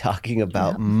better be talking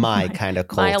about my kind of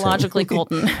Colton. Biologically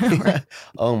Colton. Right.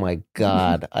 Oh my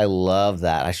God. I love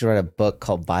that. I should write a book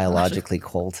called Biologically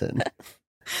Colton.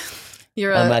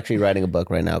 I'm actually writing a book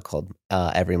right now called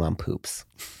Every Mom Poops.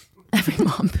 Every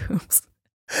Mom Poops.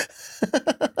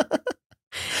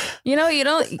 You know, you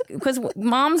don't, because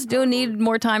moms do need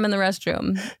more time in the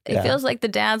restroom. It feels like the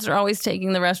dads are always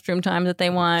taking the restroom time that they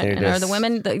want. And are the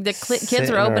women, the kids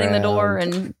are opening the door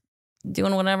and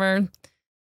doing whatever.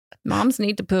 Moms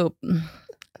need to poop.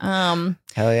 Hell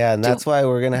yeah. And that's why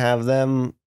we're going to have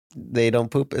them. They don't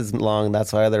poop as long.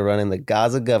 That's why they're running the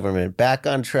Gaza government back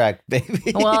on track,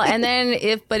 baby. Well, and then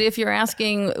if you're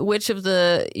asking which of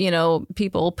the, you know,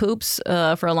 people poops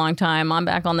for a long time, I'm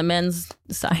back on the men's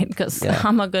side because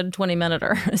I'm a good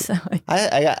 20-minuter. So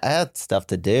I had stuff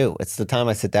to do. It's the time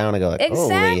I sit down and go like,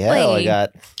 exactly. Holy hell, I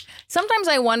got. Sometimes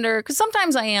I wonder, because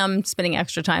sometimes I am spending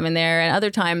extra time in there, and other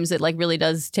times it like really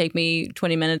does take me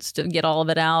 20 minutes to get all of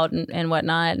it out and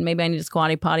whatnot. And maybe I need a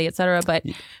squatty potty, et cetera.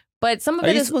 But some of it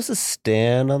is... Are you supposed to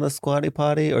stand on the squatty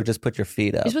potty or just put your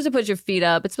feet up? You're supposed to put your feet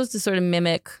up. It's supposed to sort of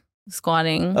mimic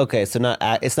squatting. Okay, so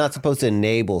it's not supposed to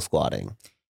enable squatting.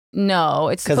 No,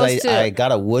 it's supposed to... Because I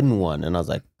got a wooden one and I was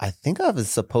like, I think I was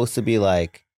supposed to be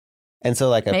like... And so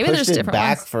like I maybe pushed it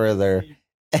back further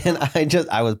and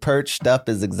I was perched up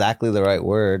is exactly the right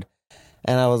word.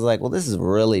 And I was like, well, this is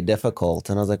really difficult.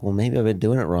 And I was like, well, maybe I've been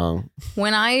doing it wrong.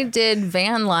 When I did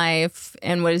van life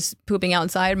and was pooping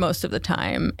outside most of the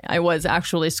time, I was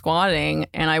actually squatting.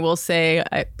 And I will say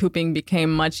pooping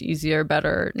became much easier,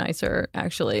 better, nicer,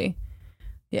 actually.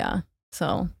 Yeah.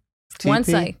 So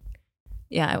TP?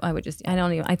 Yeah, I would just.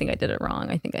 I think I did it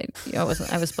wrong. I think I was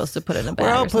supposed to put it in a bag.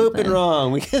 We're all or something. pooping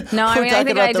wrong. No, I mean, I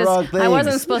think I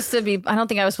wasn't things. supposed to be. I don't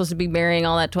think I was supposed to be burying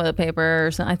all that toilet paper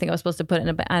or something. I think I was supposed to put it in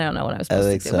a bag. I don't know what I was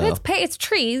supposed to do. So. But it's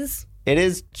trees. It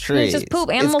is trees. It's just poop.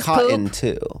 Animals it's cotton poop.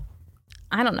 too.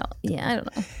 I don't know. Yeah, I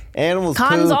don't know. Animals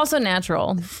Cotton's poop. also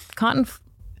natural. Cotton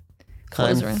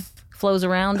flows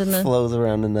around in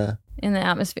the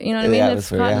atmosphere. You know what I mean?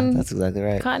 Atmosphere, Cotton, yeah, that's exactly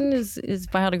right. Cotton is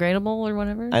biodegradable or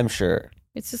whatever. I'm sure.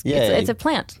 It's just it's a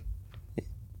plant.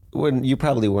 When you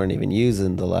probably weren't even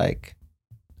using the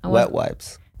wet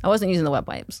wipes. I wasn't using the wet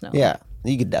wipes. No. Yeah,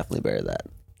 you could definitely bury that.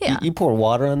 Yeah. You pour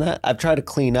water on that. I've tried to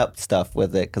clean up stuff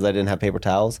with it because I didn't have paper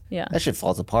towels. Yeah. That shit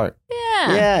falls apart.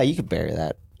 Yeah. Yeah, you could bury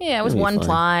that. Yeah, it was one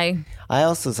ply. I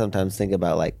also sometimes think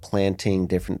about planting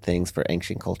different things for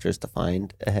ancient cultures to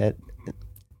find ahead.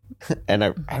 And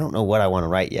I don't know what I want to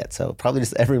write yet, so probably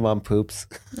just every mom poops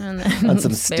on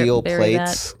some steel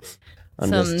plates.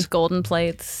 Some golden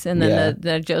plates, and then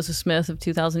the Joseph Smith of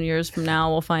 2,000 years from now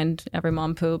will find every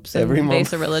mom poops and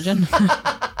base a religion.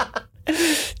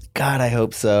 God, I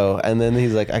hope so. And then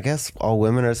he's like, I guess all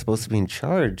women are supposed to be in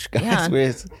charge, guys,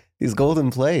 with these golden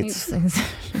plates.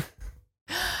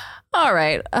 All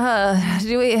right.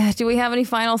 Do we have any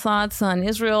final thoughts on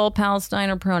Israel,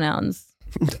 Palestine, or pronouns?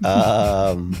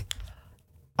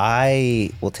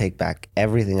 I will take back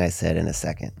everything I said in a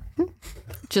second.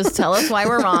 Just tell us why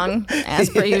we're wrong. As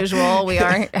per usual, we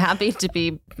are happy to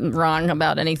be wrong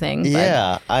about anything.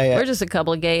 But we're just a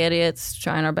couple of gay idiots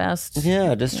trying our best.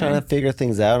 Yeah, just trying to figure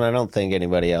things out. And I don't think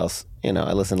anybody else, I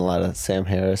listen to a lot of Sam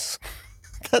Harris.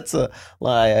 That's a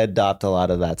lie. I adopt a lot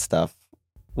of that stuff,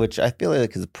 which I feel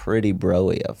like is pretty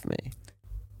bro-y of me.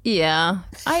 Yeah.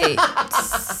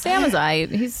 Sam is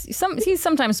he's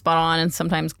sometimes spot on and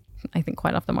sometimes I think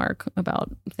quite off the mark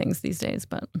about things these days,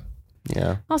 but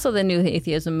yeah. Also the new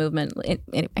atheism movement.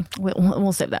 Anyway,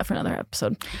 we'll save that for another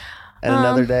episode. And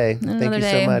another day. Thank you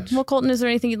so much. Well, Colton, is there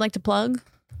anything you'd like to plug?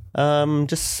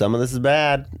 Just Some of This Is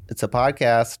Bad. It's a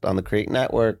podcast on the Creek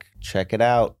Network. Check it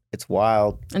out. It's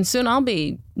wild. And soon I'll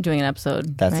be doing an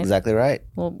episode. That's exactly right.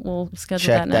 We'll schedule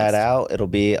Check that next. that out. It'll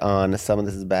be on Some of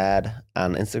This Is Bad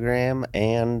on Instagram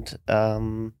and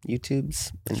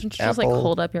YouTube's. And Should you just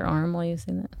hold up your arm while you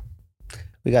say that?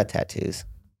 We got tattoos.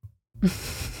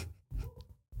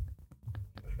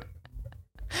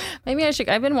 Maybe I should.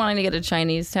 I've been wanting to get a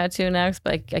Chinese tattoo next,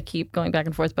 but I keep going back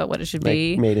and forth about what it should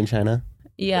be. Made in China.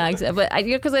 Yeah, exactly. But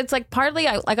because it's partly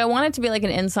I want it to be like an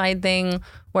inside thing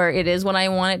where it is what I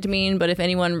want it to mean. But if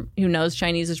anyone who knows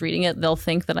Chinese is reading it, they'll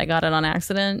think that I got it on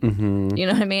accident. Mm-hmm. You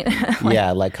know what I mean?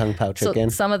 Like Kung Pao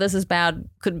chicken. So Some of This Is Bad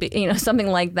could be something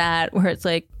like that where it's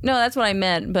like, no, that's what I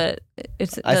meant, but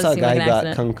I saw a guy who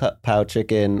got Kung Pao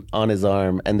chicken on his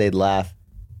arm, and they'd laugh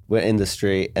in the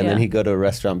street, and then he'd go to a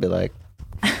restaurant and be like.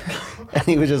 And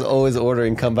he was just always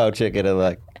ordering Kung Pao chicken and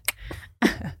that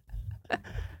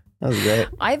was great.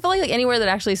 I feel like anywhere that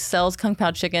actually sells Kung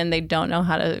Pao chicken, they don't know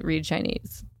how to read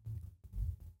Chinese.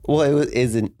 Well,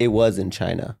 it was in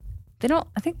China. They don't.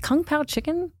 I think Kung Pao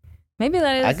chicken. Maybe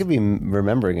that is. I could be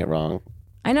remembering it wrong.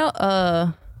 I know.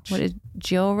 What is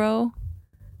Jioro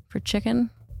for chicken?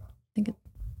 I think it's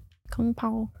Kung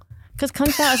Pao. Because Kung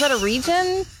Pao is that a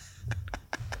region?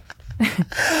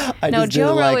 I no, just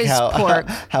didn't like pork.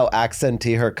 how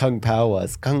accenty her Kung Pao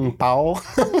was. Kung Pao.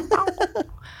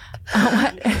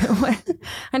 What?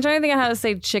 I'm trying to think of how to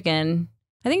say chicken.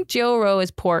 I think Jioro is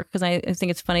pork because I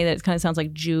think it's funny that it kind of sounds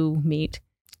like Jew meat,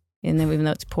 and then even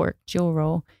though it's pork,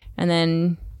 Jioro. And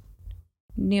then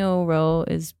Nioro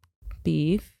is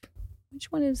beef.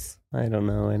 Which one is? I don't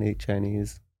know any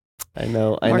Chinese. I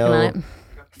know.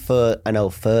 Pho. I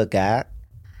know pho gat.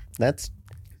 That's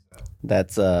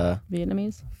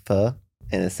Vietnamese pho,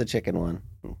 and it's the chicken one.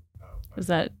 Is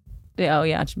that? Oh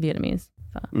yeah, it's Vietnamese.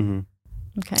 Pho. Mm-hmm.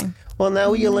 Okay. Well,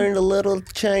 now you learned a little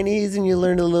Chinese and you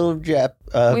learned a little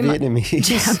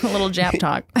Vietnamese. A little Jap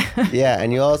talk. Yeah,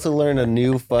 and you also learned a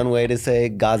new fun way to say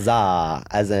Gaza,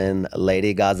 as in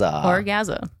Lady Gaza. Or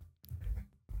Gaza.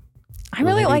 I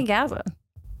really like Gaza.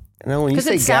 No, when you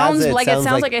say it sounds Gaza, like it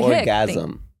sounds like a orgasm. hick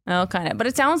thing. Oh, kind of. But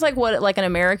it sounds like what an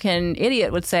American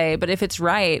idiot would say. But if it's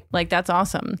right, that's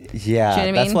awesome. Yeah, do you know what I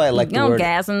mean? That's why I like the word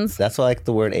Gazans. That's why I like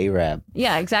the word Arab.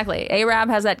 Yeah, exactly. Arab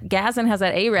has that Gazan has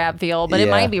that Arab feel, but it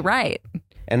might be right.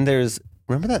 And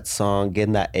remember that song,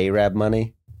 Getting That Arab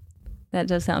Money? That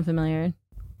does sound familiar.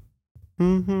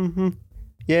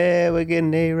 Yeah, we're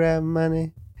getting Arab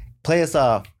money. Play us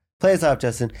off,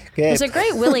 Justin. Okay. There's a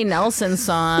great Willie Nelson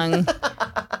song,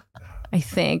 I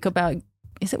think, about.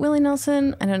 Is it Willie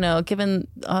Nelson? I don't know. Given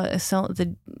it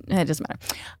doesn't matter.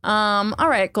 All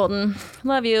right, Colton.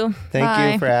 Love you.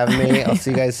 Thank you for having me. I'll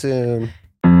see you guys soon.